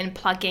 back you in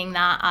plugging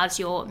that as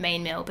your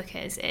main meal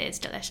because it is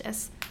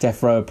delicious.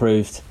 Death row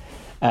approved.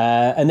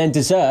 And then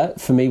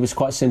dessert for me was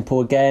quite simple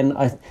again.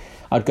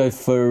 I'd go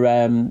for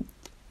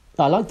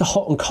I like the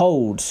hot and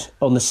cold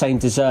on the same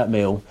dessert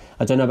meal.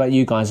 I don't know about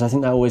you guys. I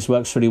think that always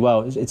works really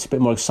well. It's a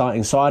bit more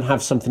exciting. So I'd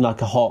have something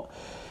like a hot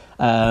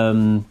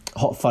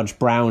fudge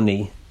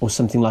brownie, or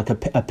something like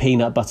a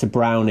peanut butter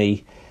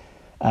brownie,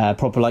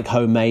 proper like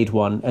homemade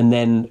one. And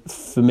then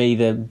for me,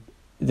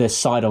 the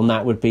side on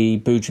that would be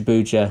Booja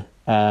Booja.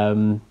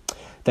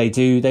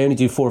 They only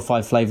do 4 or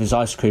 5 flavours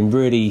ice cream.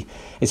 Really,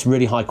 it's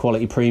really high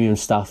quality premium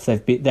stuff.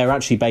 They're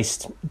actually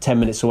based 10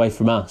 minutes away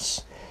from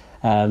us.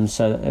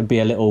 So it'd be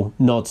a little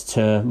nod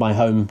to my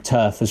home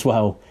turf as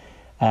well.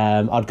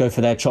 I'd go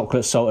for their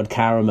chocolate salted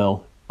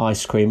caramel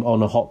ice cream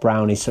on a hot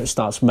brownie, so it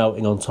starts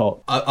melting on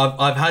top.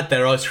 I've had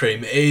their ice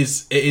cream. It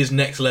is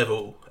next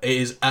level. It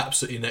is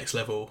absolutely next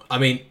level. I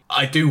mean,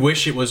 I do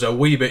wish it was a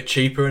wee bit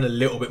cheaper and a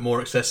little bit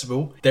more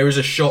accessible. There is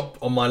a shop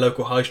on my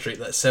local high street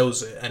that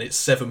sells it, and it's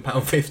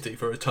 £7.50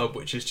 for a tub,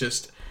 which is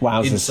just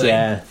insane.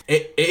 Yeah.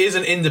 It is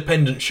an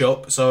independent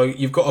shop, so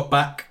you've got to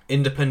back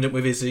independent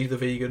with Izzy, the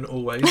vegan,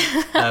 always.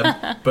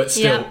 But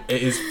still,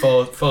 It is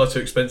far too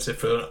expensive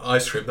for an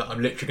ice cream that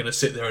I'm literally going to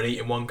sit there and eat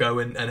in one go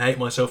and hate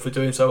myself for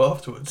doing so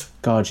afterwards.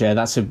 God,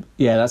 that's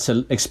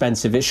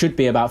expensive. It should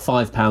be about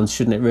 £5,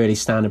 shouldn't it? Really,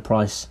 standard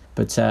price.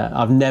 But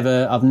I've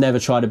never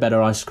tried a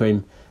better ice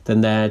cream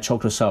than their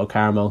chocolate salted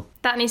caramel.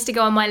 That needs to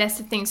go on my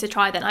list of things to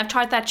try then. I've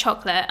tried their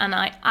chocolate and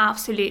I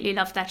absolutely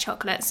love their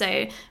chocolate.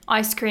 So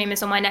ice cream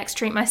is on my next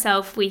treat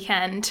myself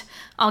weekend.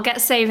 I'll get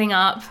saving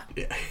up.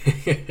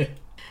 Yeah.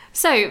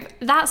 So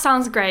that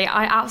sounds great.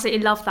 I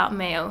absolutely love that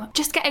meal.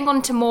 Just getting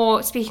on to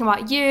more speaking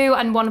about you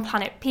and One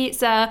Planet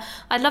Pizza,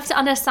 I'd love to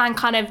understand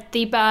kind of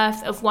the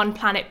birth of One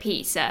Planet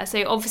Pizza.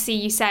 So obviously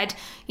you said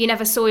you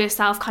never saw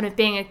yourself kind of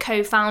being a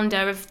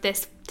co-founder of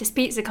this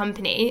pizza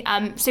company.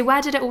 So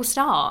where did it all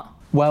start?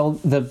 Well,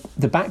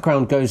 the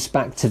background goes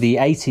back to the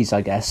 80s, I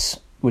guess,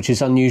 which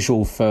is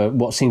unusual for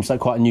what seems like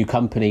quite a new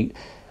company.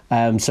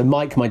 So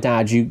Mike, my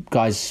dad, you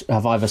guys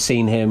have either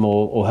seen him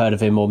or heard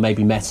of him or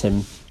maybe met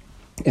him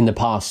in the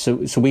past.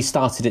 So we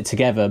started it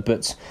together,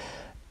 but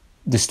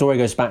the story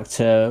goes back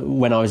to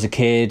when I was a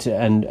kid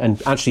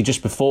and actually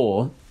just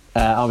before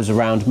I was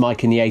around.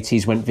 Mike in the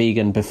 80s went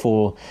vegan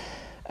before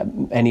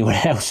anyone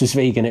else was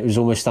vegan. It was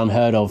almost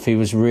unheard of. He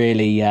was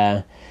really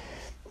out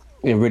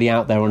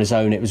there on his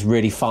own. It was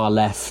really far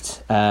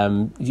left,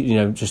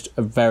 just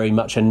very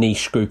much a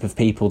niche group of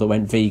people that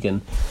went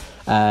vegan.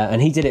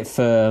 And he did it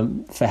for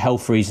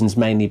health reasons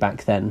mainly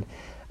back then,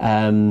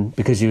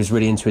 because he was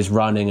really into his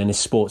running and his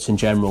sports in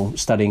general,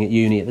 studying at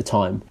uni at the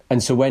time.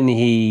 And so when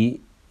he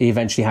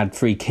eventually had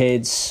 3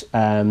 kids,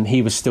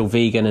 he was still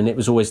vegan, and it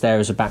was always there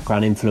as a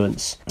background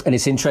influence. And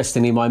it's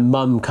interestingly, my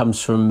mum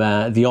comes from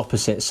the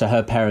opposite. So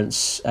her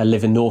parents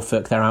live in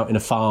Norfolk. They're out in a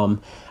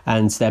farm,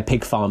 and they're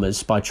pig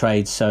farmers by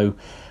trade. So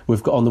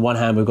we've got, on the one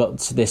hand, I've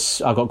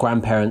got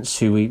grandparents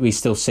who we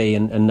still see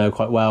and know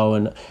quite well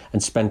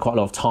and spend quite a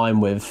lot of time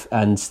with,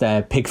 and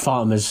they're pig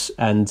farmers,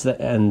 and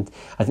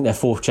I think they're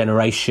 4th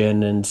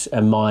generation,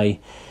 and my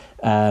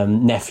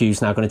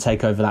nephew's now going to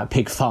take over that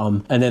pig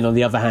farm. And then on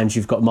the other hand,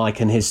 you've got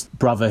Mike and his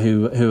brother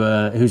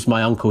who's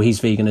my uncle. He's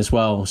vegan as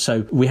well.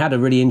 So we had a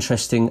really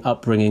interesting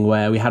upbringing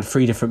where we had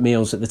 3 different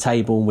meals at the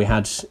table. We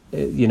had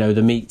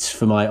the meats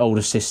for my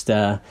older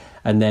sister,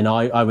 and then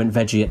I went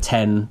veggie at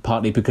 10,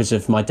 partly because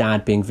of my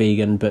dad being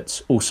vegan,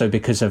 but also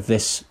because of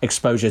this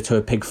exposure to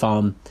a pig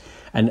farm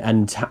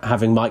and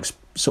having Mike's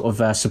sort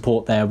of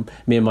support there.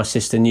 Me and my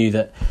sister knew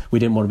that we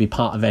didn't want to be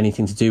part of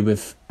anything to do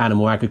with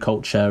animal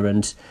agriculture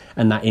and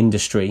that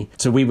industry.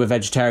 So we were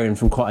vegetarian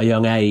from quite a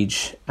young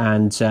age,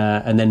 and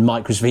then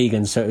Mike was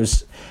vegan. So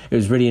it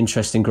was really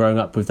interesting growing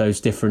up with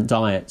those different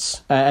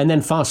diets. And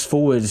then fast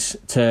forward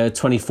to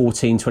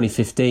 2014,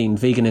 2015,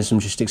 veganism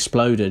just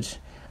exploded.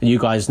 And you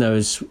guys know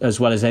as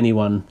well as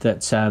anyone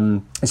that,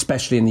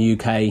 especially in the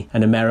UK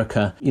and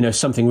America,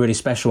 something really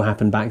special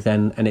happened back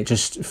then, and it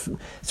just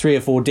 3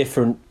 or 4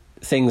 different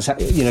things,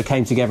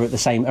 came together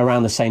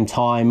around the same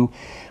time.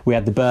 We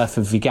had the birth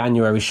of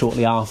Veganuary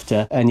shortly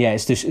after, and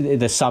it's just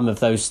the sum of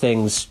those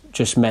things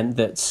just meant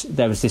that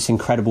there was this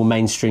incredible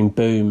mainstream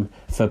boom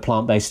for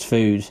plant-based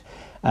food,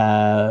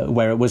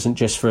 where it wasn't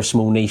just for a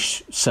small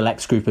niche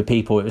select group of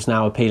people. It was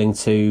now appealing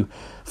to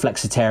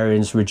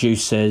flexitarians,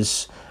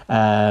 reducers,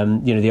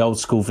 the old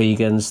school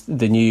vegans,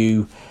 the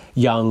new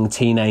young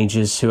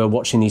teenagers who are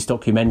watching these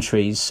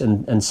documentaries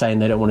and saying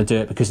they don't want to do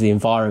it because of the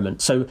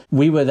environment. So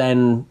we were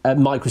then,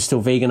 Mike was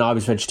still vegan, I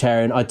was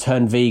vegetarian. I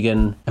turned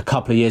vegan a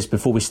couple of years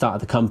before we started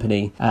the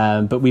company.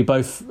 But we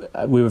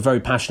were very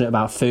passionate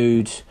about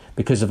food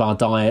because of our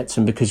diets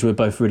and because we were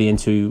both really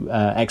into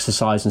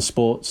exercise and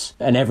sports.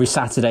 And every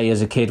Saturday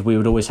as a kid, we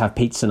would always have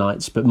pizza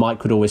nights, but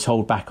Mike would always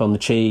hold back on the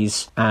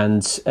cheese.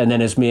 And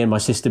then as me and my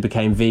sister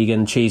became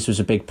vegan, cheese was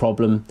a big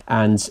problem.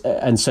 And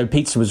so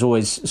pizza was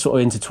always sort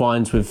of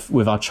intertwined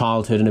with our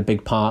childhood and a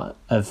big part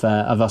of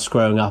us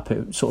growing up.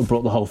 It sort of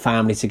brought the whole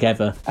family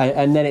together.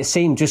 And then it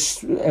seemed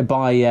just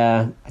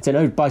by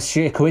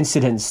sheer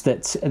coincidence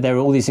that there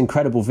were all these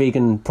incredible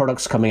vegan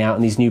products coming out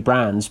and these new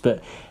brands,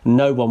 but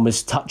no one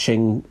was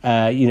touching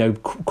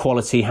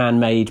quality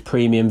handmade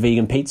premium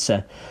vegan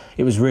pizza.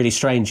 It was really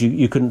strange.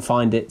 You couldn't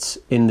find it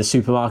in the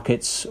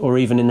supermarkets or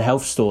even in the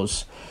health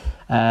stores.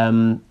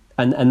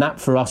 And that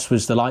for us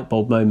was the light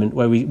bulb moment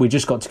where we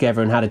just got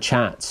together and had a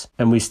chat,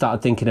 and we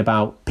started thinking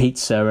about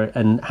pizza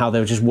and how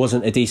there just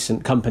wasn't a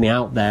decent company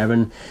out there,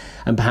 and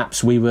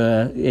perhaps we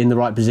were in the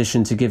right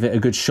position to give it a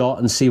good shot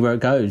and see where it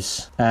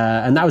goes.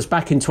 And that was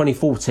back in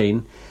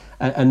 2014.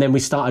 And then we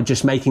started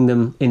just making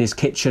them in his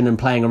kitchen and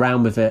playing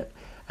around with it.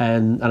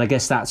 And I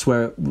guess that's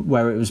where it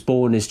was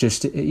born, is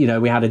just,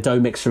 we had a dough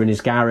mixer in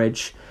his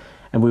garage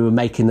and we were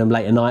making them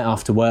late at night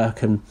after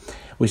work. And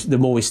the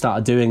more we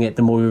started doing it,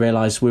 the more we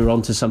realised we were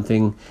onto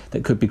something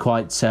that could be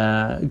quite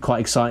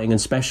exciting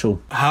and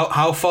special.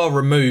 How far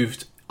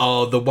removed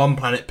are the One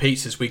Planet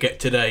pizzas we get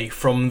today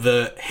from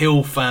the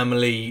Hill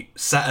family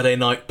Saturday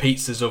night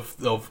pizzas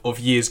of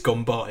years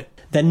gone by?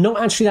 They're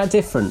not actually that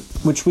different,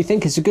 which we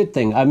think is a good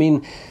thing. I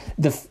mean,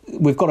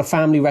 we've got a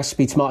family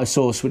recipe tomato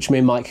sauce, which me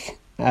and Mike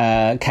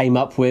came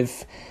up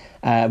with.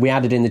 We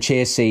added in the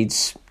chia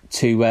seeds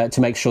to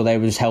make sure they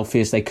were as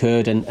healthy as they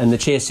could, and the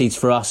chia seeds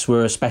for us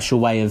were a special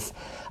way of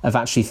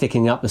actually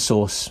thickening up the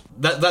sauce.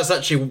 That's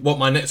actually what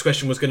my next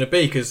question was going to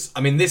be, because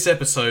I mean, this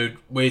episode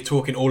we're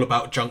talking all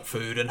about junk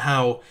food and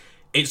how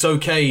it's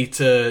okay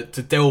to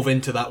delve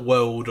into that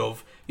world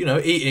of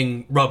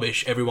eating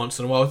rubbish every once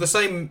in a while. The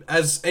same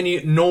as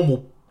any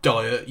normal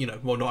diet,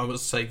 well, not I would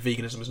say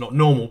veganism is not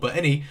normal, but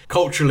any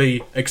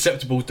culturally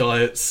acceptable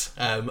diets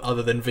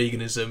other than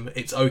veganism,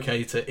 it's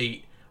okay to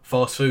eat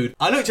fast food.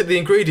 I looked at the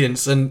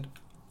ingredients and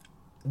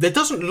there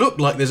doesn't look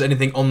like there's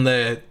anything on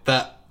there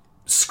that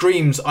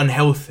screams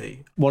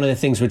unhealthy. One of the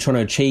things we're trying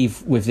to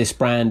achieve with this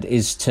brand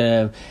is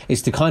to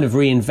kind of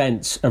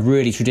reinvent a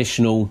really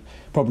traditional,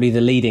 probably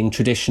the leading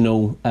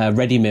traditional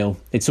ready meal.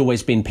 It's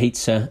always been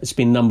pizza. It's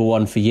been number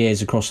one for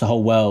years across the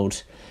whole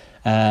world.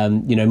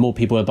 More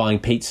people are buying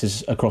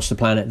pizzas across the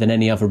planet than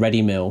any other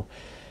ready meal,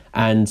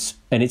 and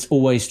it's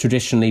always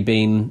traditionally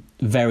been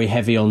very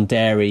heavy on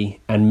dairy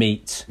and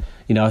meat.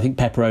 I think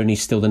pepperoni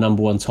is still the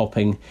number one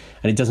topping,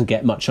 and it doesn't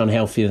get much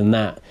unhealthier than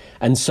that.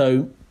 And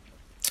so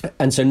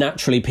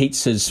naturally,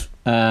 pizzas,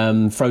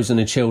 frozen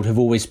and chilled, have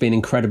always been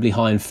incredibly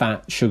high in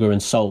fat, sugar,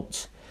 and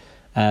salt.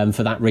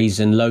 For that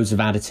reason, loads of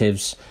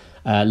additives,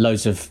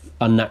 loads of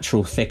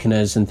unnatural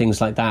thickeners and things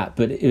like that.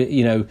 But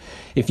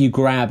if you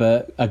grab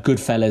a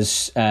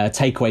Goodfellas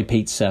takeaway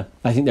pizza,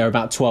 I think they're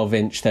about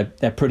 12-inch.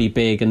 They're pretty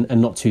big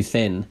and not too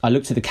thin. I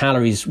looked at the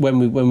calories when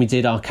we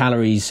did our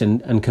calories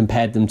and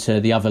compared them to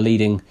the other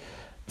leading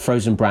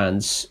frozen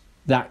brands.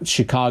 That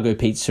Chicago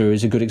pizza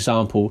is a good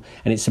example,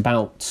 and it's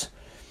about,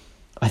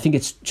 I think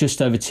it's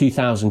just over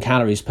 2,000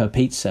 calories per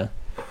pizza.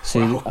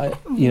 So,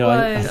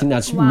 I think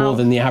that's more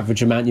than the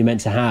average amount you're meant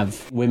to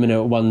have. Women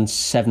are at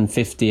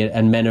 750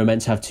 and men are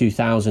meant to have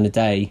 2,000 a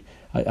day.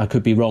 I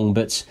could be wrong,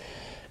 but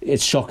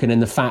it's shocking.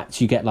 And the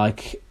fat, you get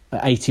like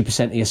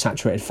 80% of your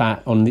saturated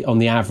fat on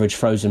the average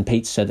frozen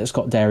pizza that's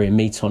got dairy and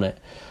meat on it.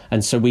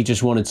 And so we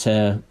just wanted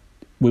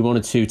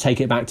to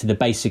take it back to the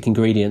basic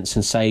ingredients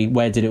and say,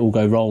 where did it all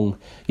go wrong?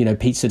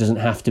 Pizza doesn't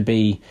have to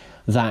be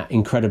that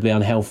incredibly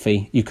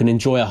unhealthy. You can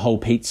enjoy a whole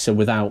pizza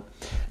without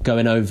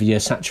going over your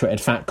saturated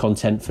fat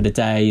content for the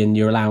day and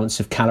your allowance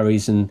of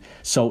calories and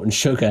salt and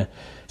sugar.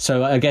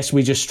 So I guess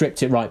we just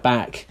stripped it right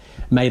back,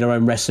 made our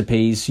own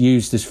recipes,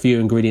 used as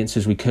few ingredients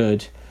as we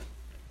could,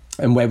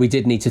 And where we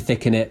did need to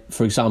thicken it,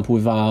 for example,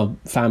 with our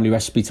family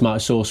recipe tomato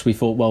sauce, we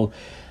thought, well,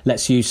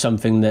 let's use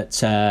something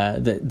that's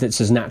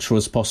as natural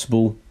as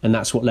possible, and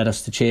that's what led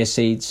us to chia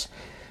seeds,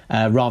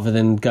 rather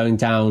than going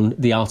down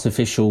the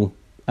artificial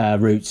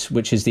route,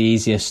 which is the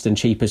easiest and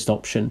cheapest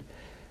option.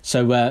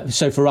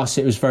 So for us,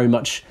 it was very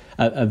much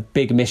a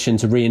big mission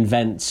to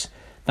reinvent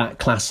that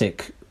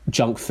classic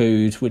junk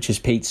food, which is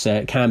pizza.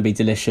 It can be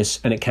delicious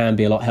and it can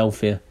be a lot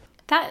healthier.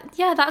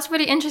 That's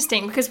really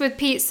interesting, because with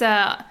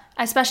pizza,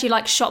 especially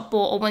like shop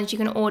bought or ones you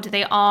can order,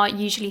 they are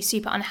usually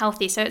super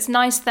unhealthy. So it's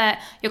nice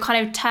that you're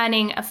kind of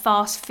turning a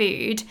fast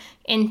food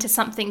into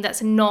something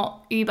that's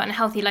not uber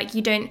unhealthy. Like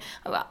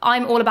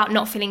I'm all about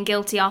not feeling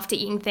guilty after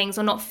eating things,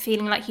 or not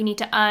feeling like you need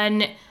to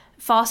earn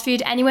fast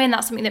food anyway, and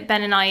that's something that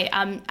Ben and I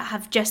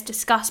have just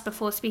discussed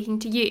before speaking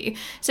to you.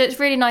 So it's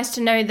really nice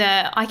to know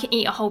that I can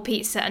eat a whole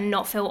pizza and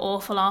not feel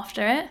awful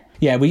after it.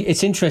 Yeah,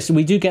 it's interesting.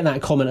 We do get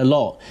that comment a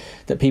lot,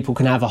 that people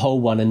can have a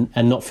whole one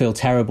and not feel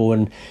terrible.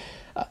 And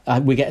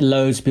we get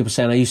loads of people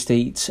saying, I used to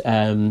eat,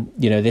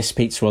 this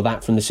pizza or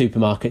that from the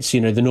supermarkets,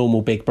 the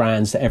normal big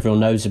brands that everyone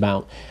knows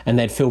about, and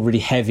they'd feel really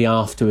heavy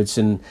afterwards,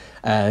 and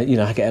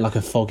I get like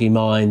a foggy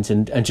mind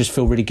and just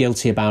feel really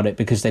guilty about it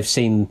because they've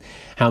seen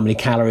how many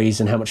calories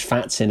and how much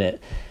fat's in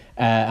it.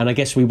 And I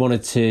guess we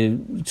wanted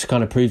to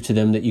kind of prove to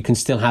them that you can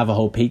still have a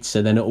whole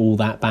pizza. They're not all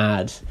that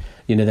bad.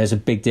 There's a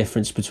big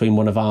difference between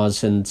one of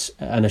ours and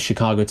a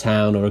Chicago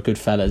Town or a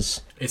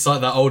Goodfellas. It's like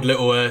that old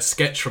little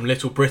sketch from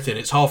Little Britain.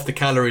 It's half the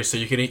calories, so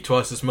you can eat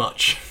twice as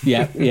much.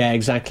 Yeah,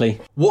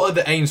 exactly. What are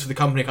the aims for the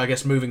company, I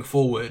guess, moving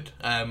forward?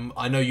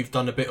 I know you've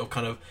done a bit of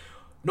kind of,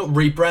 not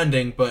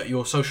rebranding, but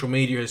your social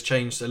media has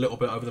changed a little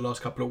bit over the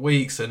last couple of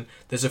weeks, and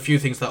there's a few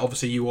things that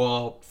obviously you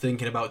are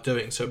thinking about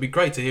doing. So it'd be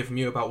great to hear from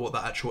you about what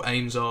the actual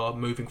aims are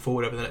moving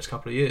forward over the next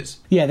couple of years.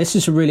 Yeah, this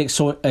is a really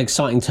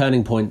exciting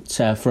turning point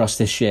for us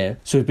this year.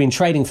 So we've been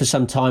trading for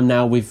some time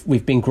now.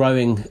 We've been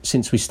growing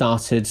since we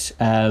started.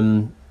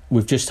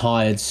 We've just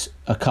hired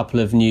a couple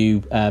of new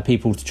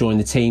people to join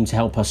the team to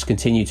help us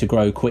continue to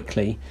grow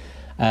quickly.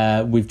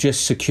 We've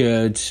just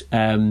secured,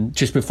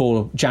 just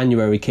before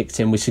January kicked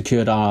in, we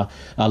secured our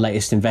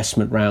latest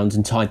investment round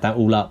and tied that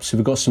all up. So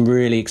we've got some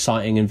really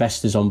exciting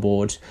investors on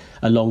board,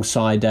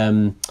 alongside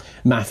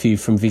Matthew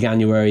from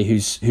Veganuary,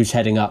 who's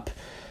heading up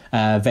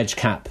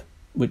VegCap,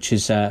 which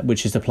is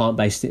the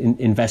plant-based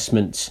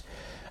investment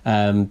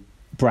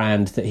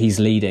brand that he's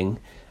leading.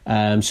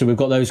 So we've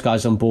got those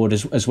guys on board,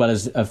 as well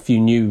as a few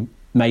new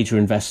major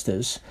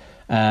investors.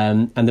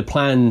 And the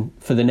plan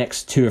for the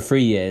next 2 or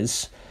 3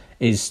 years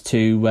is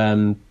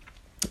to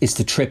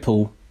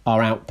triple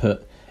our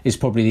output, is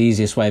probably the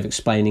easiest way of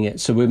explaining it.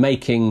 So we're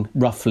making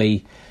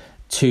roughly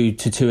 2,000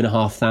 to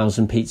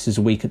 2,500 pizzas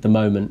a week at the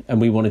moment, and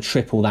we want to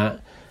triple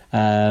that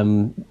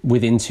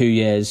within 2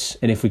 years.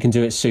 And if we can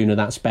do it sooner,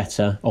 that's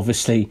better,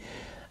 obviously.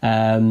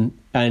 And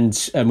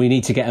we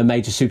need to get a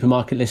major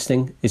supermarket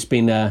listing. It's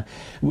been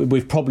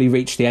we've probably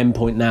reached the end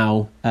point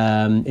now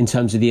in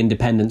terms of the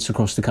independents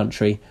across the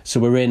country. So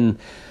we're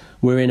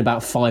in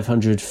about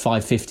 500,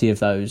 550 of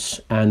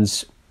those,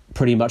 and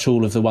pretty much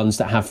all of the ones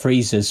that have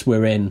freezers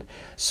we're in.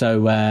 So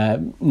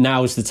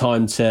now is the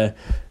time to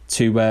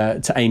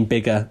aim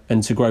bigger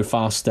and to grow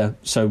faster.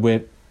 So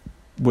we're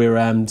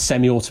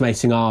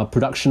semi-automating our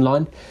production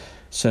line.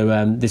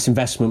 So this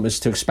investment was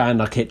to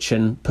expand our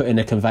kitchen, put in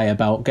a conveyor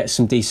belt, get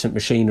some decent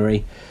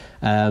machinery,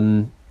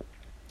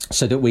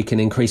 so that we can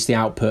increase the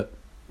output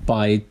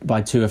by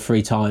 2 or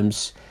 3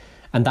 times.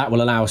 And that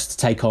will allow us to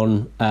take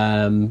on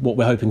what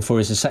we're hoping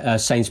for is a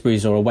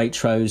Sainsbury's or a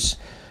Waitrose.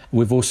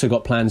 We've also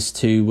got plans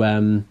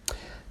to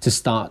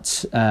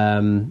start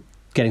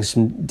getting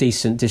some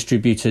decent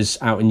distributors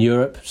out in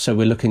Europe. So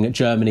we're looking at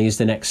Germany as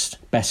the next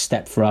best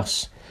step for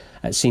us.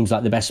 It seems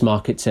like the best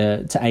market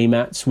to aim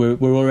at. We're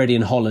already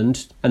in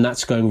Holland, and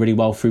that's going really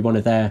well through one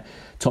of their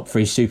top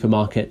 3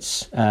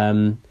 supermarkets,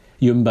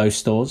 Jumbo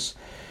stores.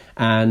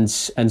 And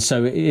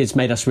so it's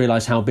made us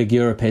realise how big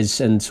Europe is,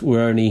 and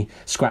we're only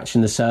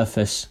scratching the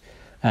surface.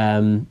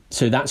 So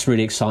that's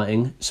really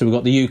exciting. So we've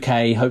got the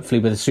UK, hopefully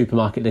with a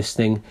supermarket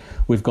listing.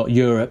 We've got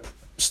Europe,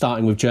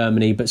 starting with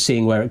Germany, but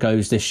seeing where it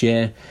goes this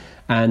year.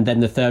 And then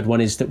the third one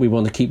is that we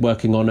want to keep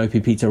working on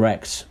OPP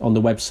Direct on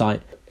the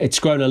website. It's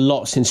grown a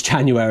lot since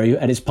January,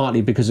 and it's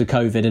partly because of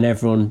COVID and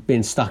everyone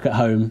being stuck at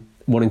home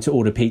wanting to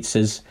order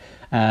pizzas.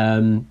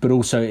 But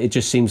also it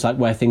just seems like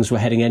where things were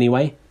heading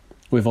anyway,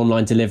 with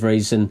online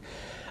deliveries, and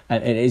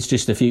it's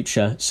just the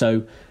future.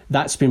 So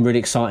that's been really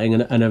exciting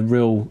and a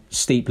real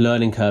steep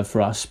learning curve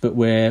for us. But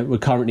we're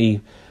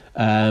currently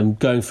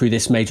going through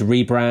this major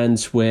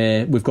rebrand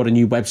where we've got a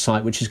new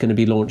website which is going to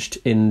be launched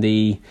in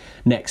the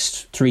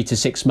next 3 to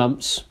 6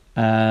 months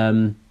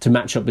to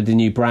match up with the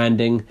new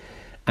branding.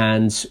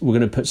 And we're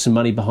going to put some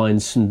money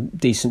behind some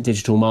decent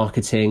digital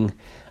marketing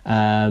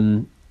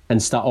and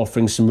start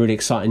offering some really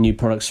exciting new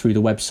products through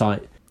the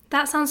website.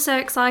 That sounds so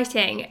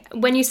exciting.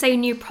 When you say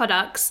new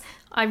products,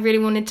 I really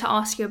wanted to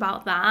ask you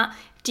about that.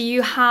 Do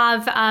you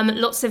have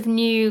lots of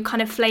new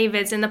kind of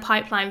flavours in the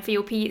pipeline for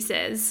your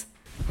pizzas?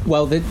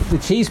 Well, the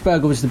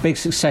cheeseburger was the big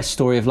success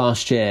story of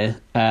last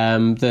year,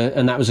 and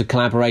that was a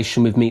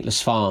collaboration with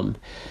Meatless Farm.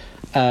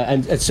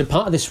 And so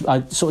part of this,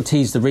 I sort of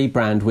teased the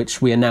rebrand,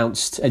 which we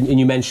announced, and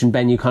you mentioned,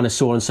 Ben, you kind of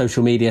saw on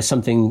social media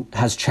something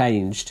has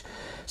changed.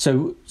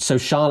 So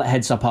Charlotte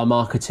heads up our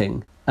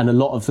marketing, and a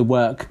lot of the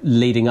work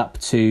leading up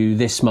to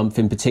this month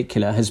in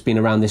particular has been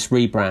around this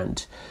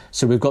rebrand.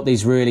 So we've got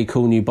these really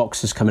cool new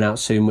boxes coming out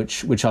soon,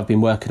 which I've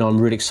been working on,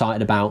 really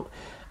excited about.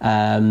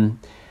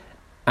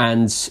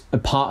 And a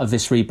part of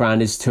this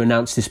rebrand is to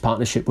announce this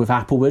partnership with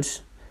Applewood,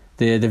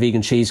 the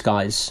vegan cheese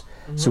guys.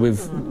 So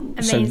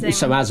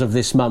so as of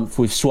this month,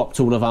 we've swapped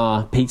all of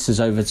our pizzas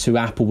over to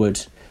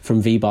Applewood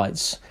from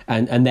V-Bites,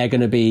 and they're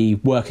going to be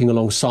working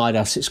alongside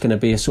us. It's going to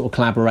be a sort of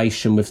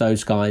collaboration with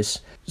those guys.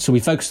 So we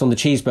focused on the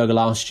cheeseburger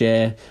last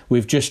year.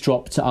 We've just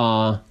dropped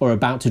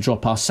about to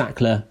drop our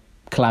Sackler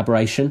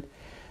collaboration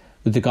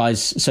with the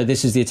guys. So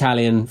this is the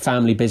Italian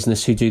family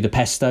business who do the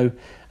pesto.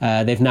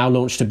 They've now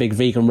launched a big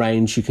vegan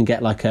range. You can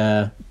get like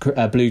a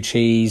blue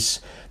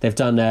cheese. They've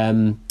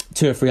done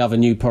 2 or 3 other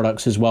new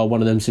products as well.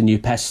 One of them's a new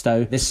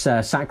pesto. This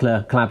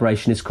Sackler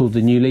collaboration is called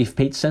the New Leaf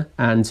Pizza,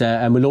 and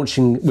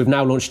we've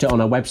now launched it on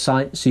our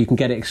website, so you can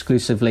get it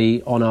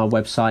exclusively on our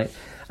website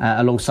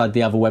alongside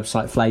the other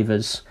website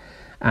flavours,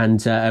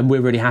 and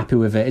we're really happy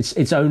with it.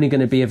 It's only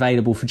going to be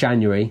available for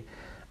January,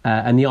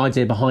 and the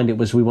idea behind it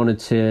was we wanted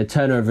to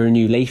turn over a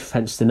new leaf,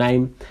 hence the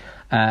name.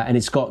 And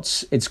it's got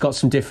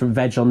some different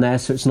veg on there,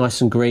 so it's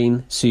nice and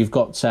green. So you've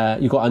got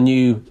a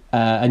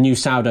new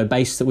sourdough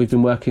base that we've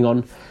been working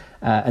on.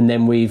 And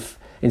then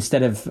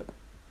instead of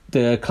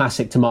the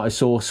classic tomato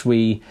sauce,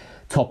 we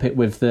top it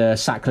with the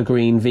Sackler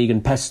Green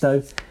vegan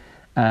pesto.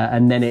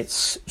 And then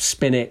it's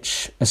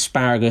spinach,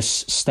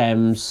 asparagus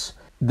stems,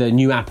 the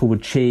new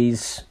Applewood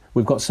cheese.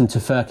 We've got some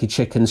tofurkey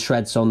chicken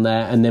shreds on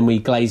there, and then we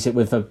glaze it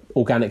with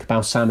organic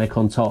balsamic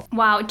on top.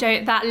 Wow,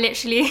 Joe,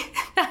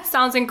 that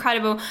sounds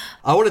incredible.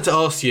 I wanted to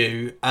ask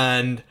you,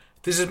 and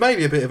this is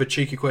maybe a bit of a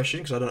cheeky question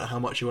because I don't know how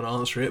much you want to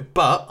answer it,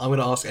 but I'm going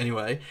to ask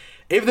anyway.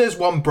 If there's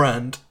one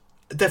brand,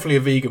 definitely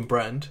a vegan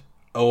brand,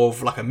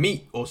 of like a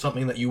meat or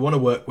something that you want to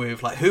work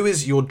with, like who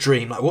is your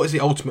dream? Like what is the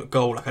ultimate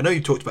goal? Like I know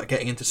you talked about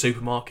getting into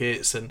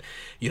supermarkets and,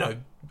 you know,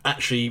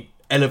 actually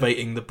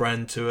elevating the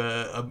brand to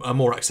a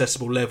more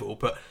accessible level,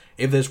 but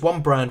if there's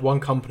one brand, one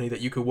company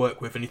that you could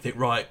work with and you think,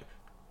 right,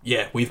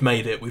 yeah, we've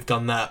made it, we've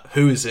done that,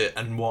 who is it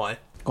and why?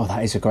 Oh,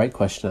 that is a great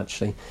question,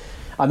 actually.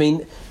 I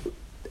mean,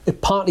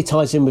 it partly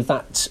ties in with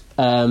that,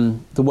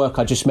 the work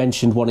I just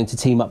mentioned, wanting to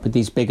team up with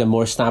these bigger,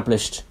 more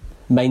established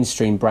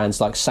mainstream brands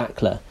like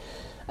Sackler.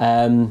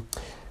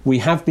 We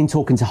have been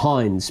talking to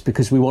Heinz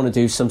because we want to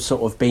do some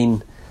sort of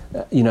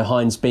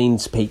Heinz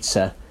beans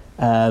pizza.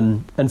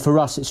 And for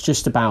us, it's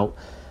just about,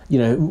 you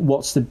know,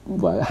 what's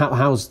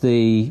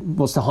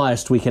the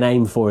highest we can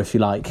aim for, if you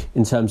like,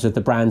 in terms of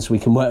the brands we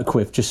can work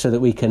with, just so that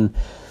we can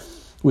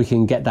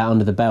get that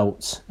under the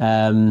belt.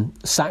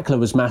 Sackler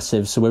was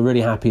massive, so we're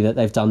really happy that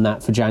they've done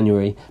that for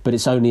January, but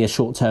it's only a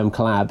short-term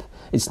collab.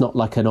 It's not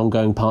like an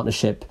ongoing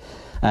partnership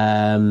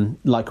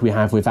like we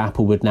have with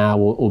Applewood now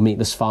or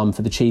Meatless Farm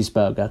for the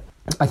cheeseburger.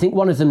 I think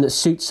one of them that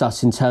suits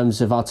us in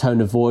terms of our tone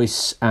of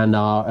voice and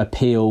our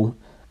appeal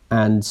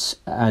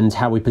and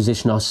how we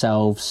position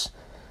ourselves,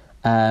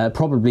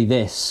 probably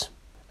this.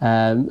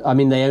 I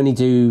mean,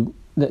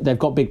 they've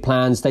got big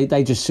plans.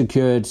 They just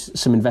secured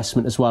some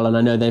investment as well, and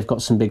I know they've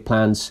got some big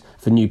plans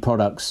for new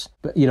products.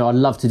 But, you know, I'd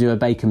love to do a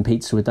bacon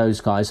pizza with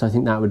those guys. I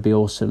think that would be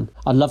awesome.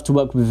 I'd love to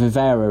work with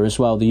Vivera as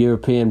well, the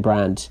European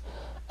brand.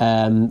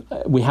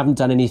 We haven't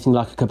done anything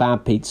like a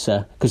kebab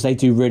pizza because they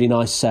do really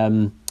nice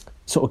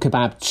sort of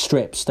kebab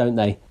strips, don't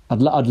they?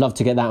 I'd love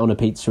to get that on a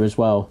pizza as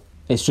well.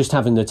 It's just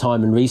having the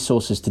time and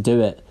resources to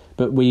do it.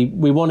 But we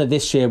want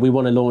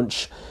to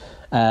launch,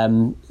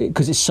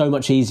 because it's so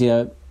much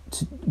easier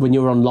when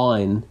you're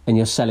online and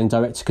you're selling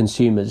direct to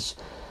consumers,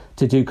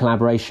 to do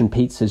collaboration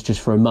pizzas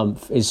just for a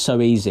month is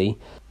so easy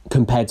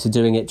compared to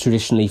doing it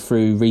traditionally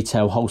through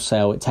retail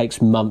wholesale. It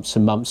takes months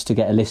and months to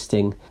get a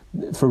listing.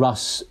 For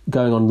us,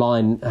 going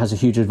online has a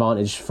huge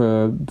advantage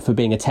for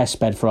being a test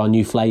bed for our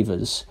new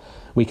flavours.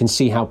 We can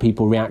see how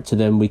people react to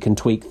them, we can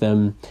tweak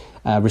them,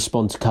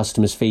 respond to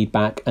customers'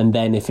 feedback, and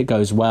then if it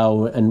goes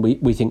well and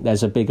we think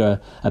there's a bigger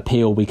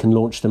appeal, we can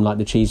launch them like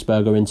the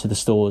cheeseburger into the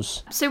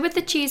stores. So with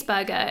the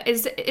cheeseburger,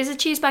 is a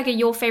cheeseburger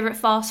your favourite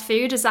fast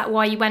food? Is that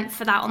why you went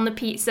for that on the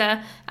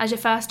pizza as your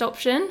first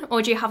option?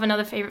 Or do you have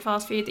another favourite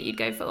fast food that you'd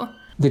go for?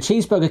 The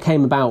cheeseburger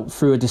came about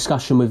through a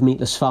discussion with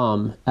Meatless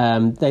Farm.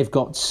 They've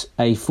got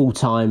a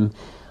full-time,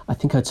 I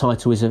think her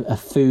title is a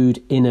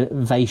food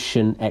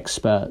innovation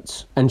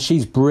expert, and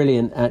she's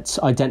brilliant at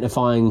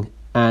identifying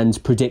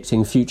and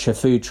predicting future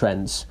food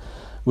trends,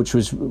 which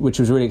was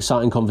a really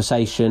exciting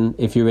conversation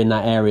if you're in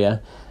that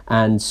area.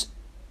 And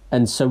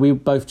so we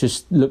both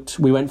just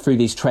we went through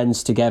these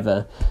trends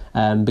together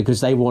because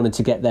they wanted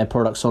to get their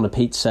products on a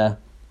pizza,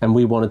 and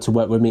we wanted to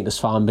work with Meatless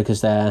Farm because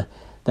they're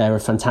a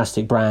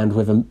fantastic brand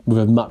with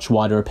a much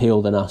wider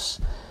appeal than us.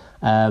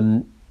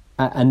 And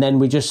then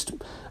we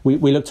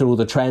looked at all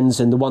the trends,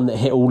 and the one that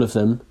hit all of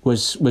them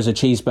was a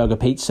cheeseburger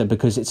pizza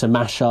because it's a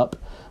mashup.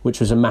 which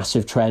was a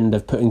massive trend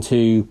of putting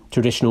two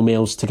traditional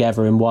meals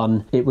together in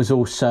one. It was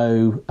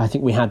also, I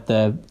think we had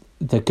the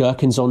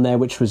gherkins on there,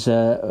 which was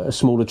a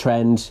smaller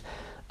trend.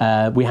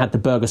 We had the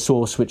burger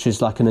sauce, which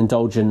is like an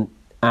indulgent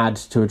add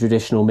to a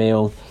traditional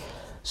meal.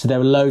 So there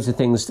were loads of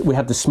things. We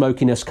had the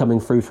smokiness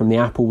coming through from the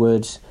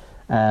applewood,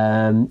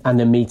 and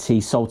the meaty,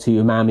 salty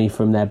umami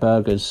from their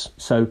burgers.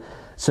 So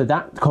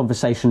that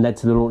conversation led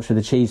to the launch of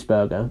the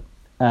cheeseburger.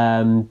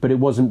 But it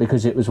wasn't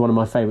because it was one of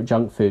my favourite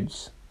junk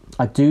foods.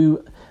 I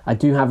do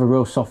have a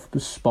real soft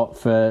spot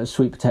for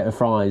sweet potato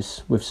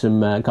fries with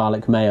some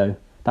garlic mayo.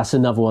 That's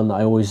another one that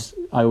I always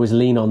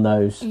lean on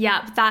those.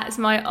 Yeah, that's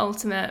my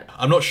ultimate.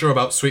 I'm not sure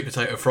about sweet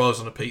potato fries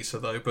on a pizza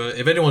though, but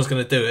if anyone's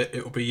going to do it,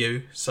 it will be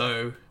you.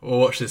 So we'll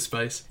watch this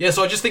space. Yeah,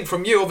 so I just think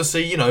from you,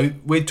 obviously, you know,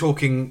 we're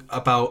talking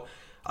about,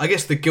 I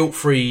guess, the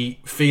guilt-free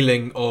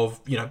feeling of,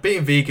 you know,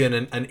 being vegan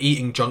and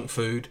eating junk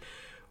food.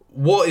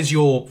 What is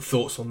your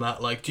thoughts on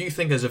that? Like, do you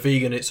think as a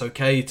vegan it's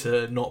okay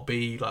to not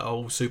be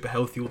like super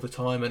healthy all the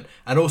time?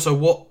 And also,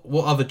 what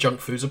other junk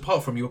foods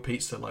apart from your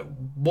pizza? Like,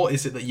 what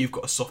is it that you've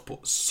got a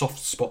soft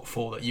spot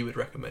for that you would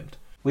recommend?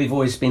 We've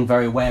always been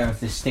very aware of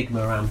this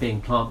stigma around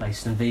being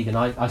plant-based and vegan.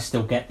 I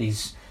still get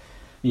these.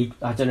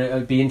 I don't know.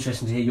 It'd be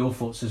interesting to hear your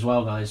thoughts as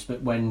well, guys.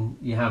 But when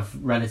you have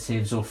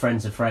relatives or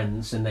friends of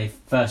friends and they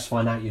first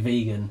find out you're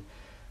vegan,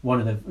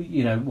 one of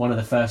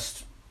the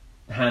first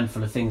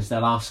handful of things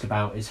they'll ask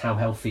about is how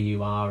healthy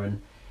you are,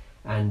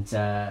 and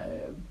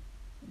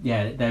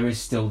there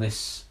is still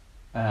this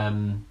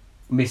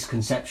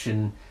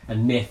misconception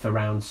and myth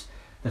around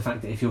the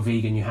fact that if you're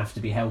vegan you have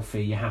to be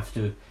healthy, you have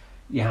to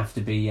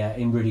be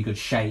in really good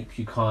shape,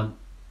 you can't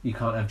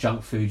have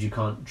junk food, you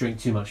can't drink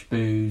too much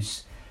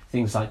booze,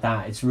 things like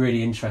that. It's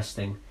really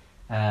interesting,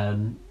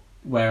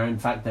 where in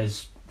fact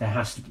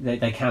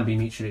they can be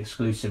mutually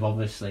exclusive,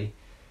 obviously.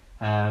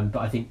 But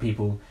I think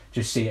people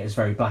just see it as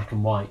very black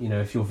and white. You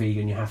know, if you're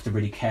vegan, you have to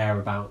really care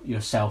about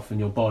yourself and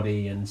your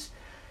body, and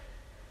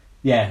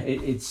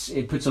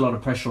it puts a lot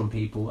of pressure on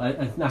people.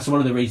 And that's one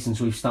of the reasons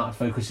we've started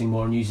focusing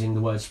more on using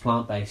the words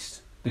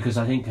plant-based, because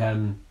I think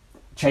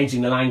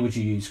changing the language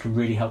you use can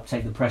really help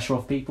take the pressure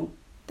off people.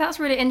 That's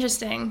really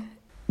interesting.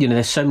 You know,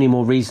 there's so many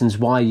more reasons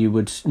why you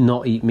would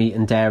not eat meat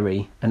and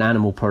dairy and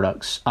animal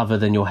products other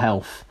than your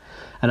health.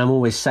 And I'm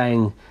always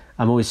saying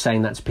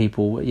that to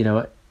people. You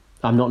know,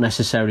 I'm not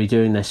necessarily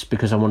doing this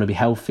because I want to be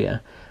healthier.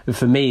 But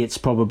for me, it's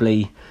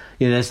probably,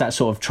 you know, there's that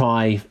sort of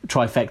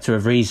trifecta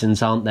of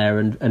reasons, aren't there?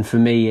 And for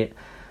me,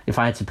 if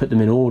I had to put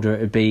them in order,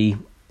 it'd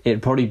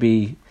probably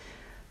be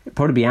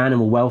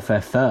animal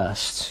welfare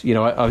first. You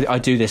know, I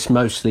do this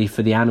mostly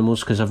for the animals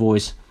because I've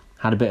always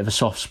had a bit of a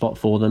soft spot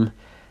for them,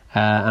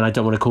 and I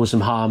don't want to cause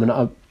them harm. And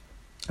I,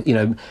 you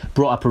know,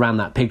 brought up around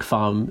that pig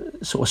farm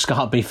sort of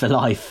scarred me for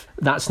life.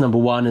 That's number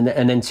one.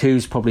 And then two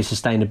is probably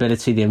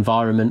sustainability, the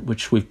environment,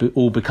 which we've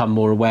all become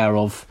more aware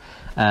of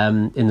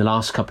in the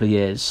last couple of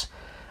years.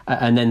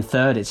 And then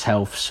third, it's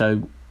health.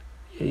 So,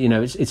 you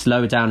know, it's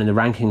lower down in the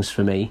rankings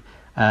for me.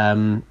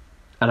 And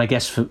I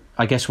guess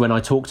when I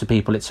talk to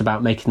people, it's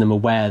about making them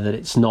aware that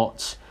it's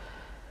not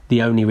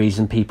the only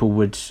reason people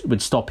would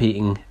stop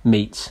eating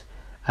meat.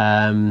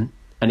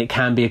 And it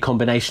can be a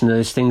combination of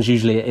those things.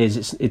 Usually it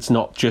is. It's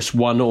not just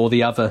one or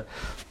the other.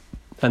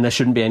 And there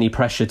shouldn't be any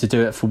pressure to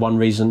do it for one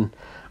reason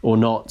or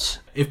not.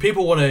 If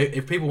people want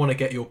to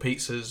get your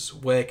pizzas,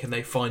 where can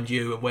they find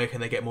you and where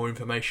can they get more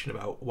information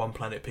about One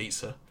Planet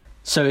Pizza?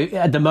 So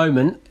at the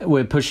moment,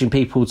 we're pushing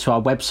people to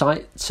our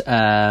website,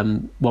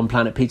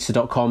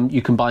 oneplanetpizza.com.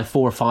 You can buy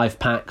 4 or 5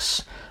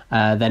 packs.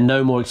 They're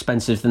no more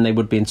expensive than they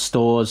would be in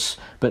stores,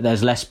 but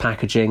there's less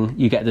packaging.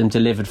 You get them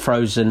delivered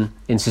frozen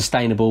in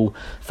sustainable,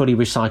 fully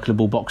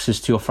recyclable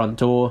boxes to your front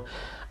door.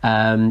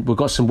 We've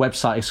got some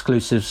website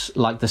exclusives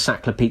like the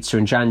Sackler Pizza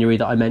in January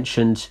that I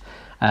mentioned,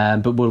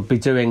 but we'll be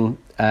doing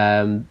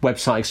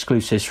website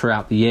exclusives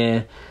throughout the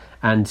year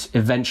and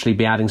eventually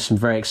be adding some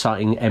very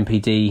exciting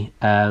NPD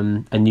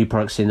and new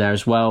products in there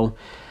as well.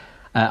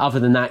 Other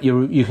than that,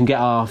 you can get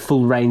our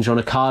full range on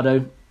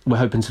Ocado. We're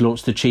hoping to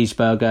launch the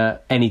cheeseburger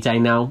any day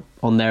now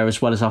on there,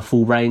 as well as our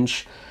full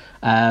range.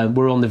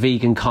 We're on the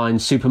Vegan Kind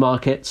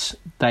supermarkets.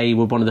 They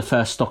were one of the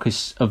first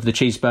stockists of the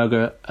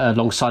cheeseburger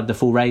alongside the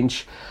full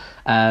range.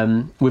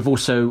 We've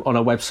also on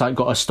our website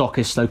got a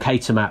stockist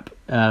locator map,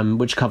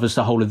 which covers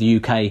the whole of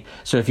the UK.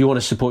 So if you want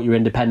to support your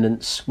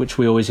independence, which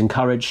we always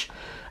encourage,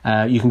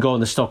 you can go on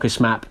the stockist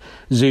map,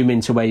 zoom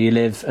into where you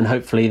live, and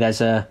hopefully there's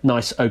a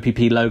nice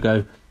OPP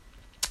logo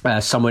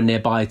somewhere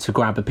nearby to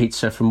grab a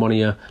pizza from one of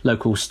your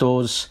local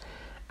stores.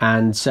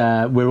 And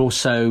we're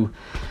also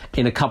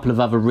in a couple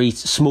of other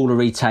smaller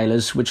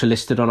retailers which are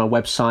listed on our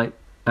website,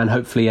 and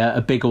hopefully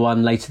a bigger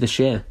one later this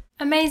year.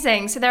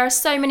 Amazing. So there are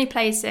so many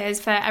places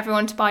for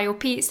everyone to buy your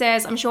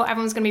pizzas. I'm sure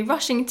everyone's going to be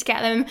rushing to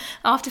get them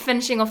after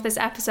finishing off this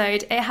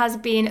episode. It has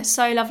been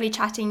so lovely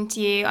chatting to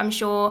you. I'm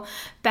sure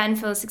Ben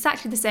feels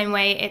exactly the same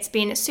way. It's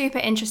been super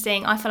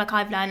interesting. I feel like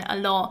I've learned a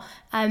lot.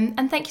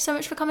 And thank you so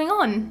much for coming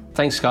on.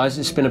 Thanks, guys.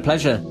 It's been a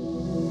pleasure.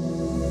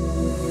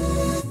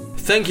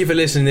 Thank you for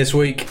listening this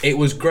week. It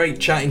was great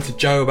chatting to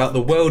Joe about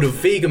the world of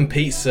vegan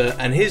pizza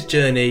and his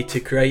journey to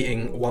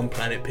creating One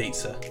Planet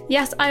Pizza.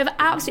 Yes, I've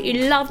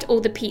absolutely loved all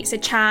the pizza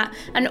chat,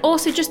 and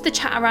also just the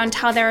chat around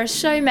how there are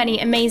so many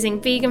amazing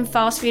vegan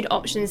fast food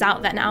options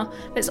out there now.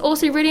 But it's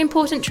also really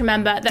important to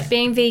remember that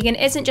being vegan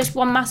isn't just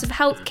one massive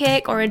health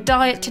kick or a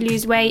diet to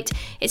lose weight.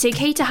 It's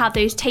okay to have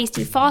those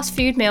tasty fast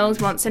food meals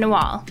once in a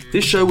while.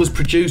 This show was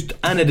produced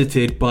and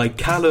edited by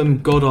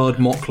Callum Goddard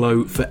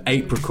Mocklow for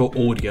Apricot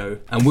Audio,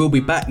 and we'll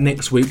be back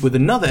next week with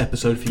another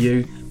episode for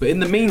you. But in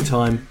the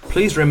meantime,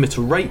 please remember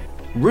to rate,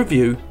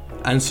 review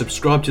and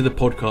subscribe to the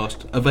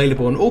podcast,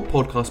 available on all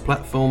podcast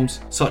platforms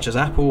such as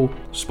Apple,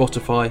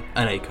 Spotify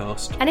and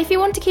Acast. And if you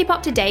want to keep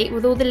up to date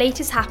with all the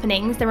latest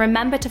happenings, then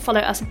remember to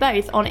follow us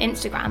both on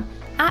Instagram,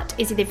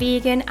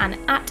 @IzzyTheVegan and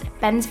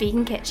 @Ben's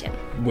Vegan Kitchen.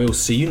 We'll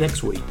see you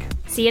next week.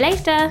 See you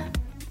later!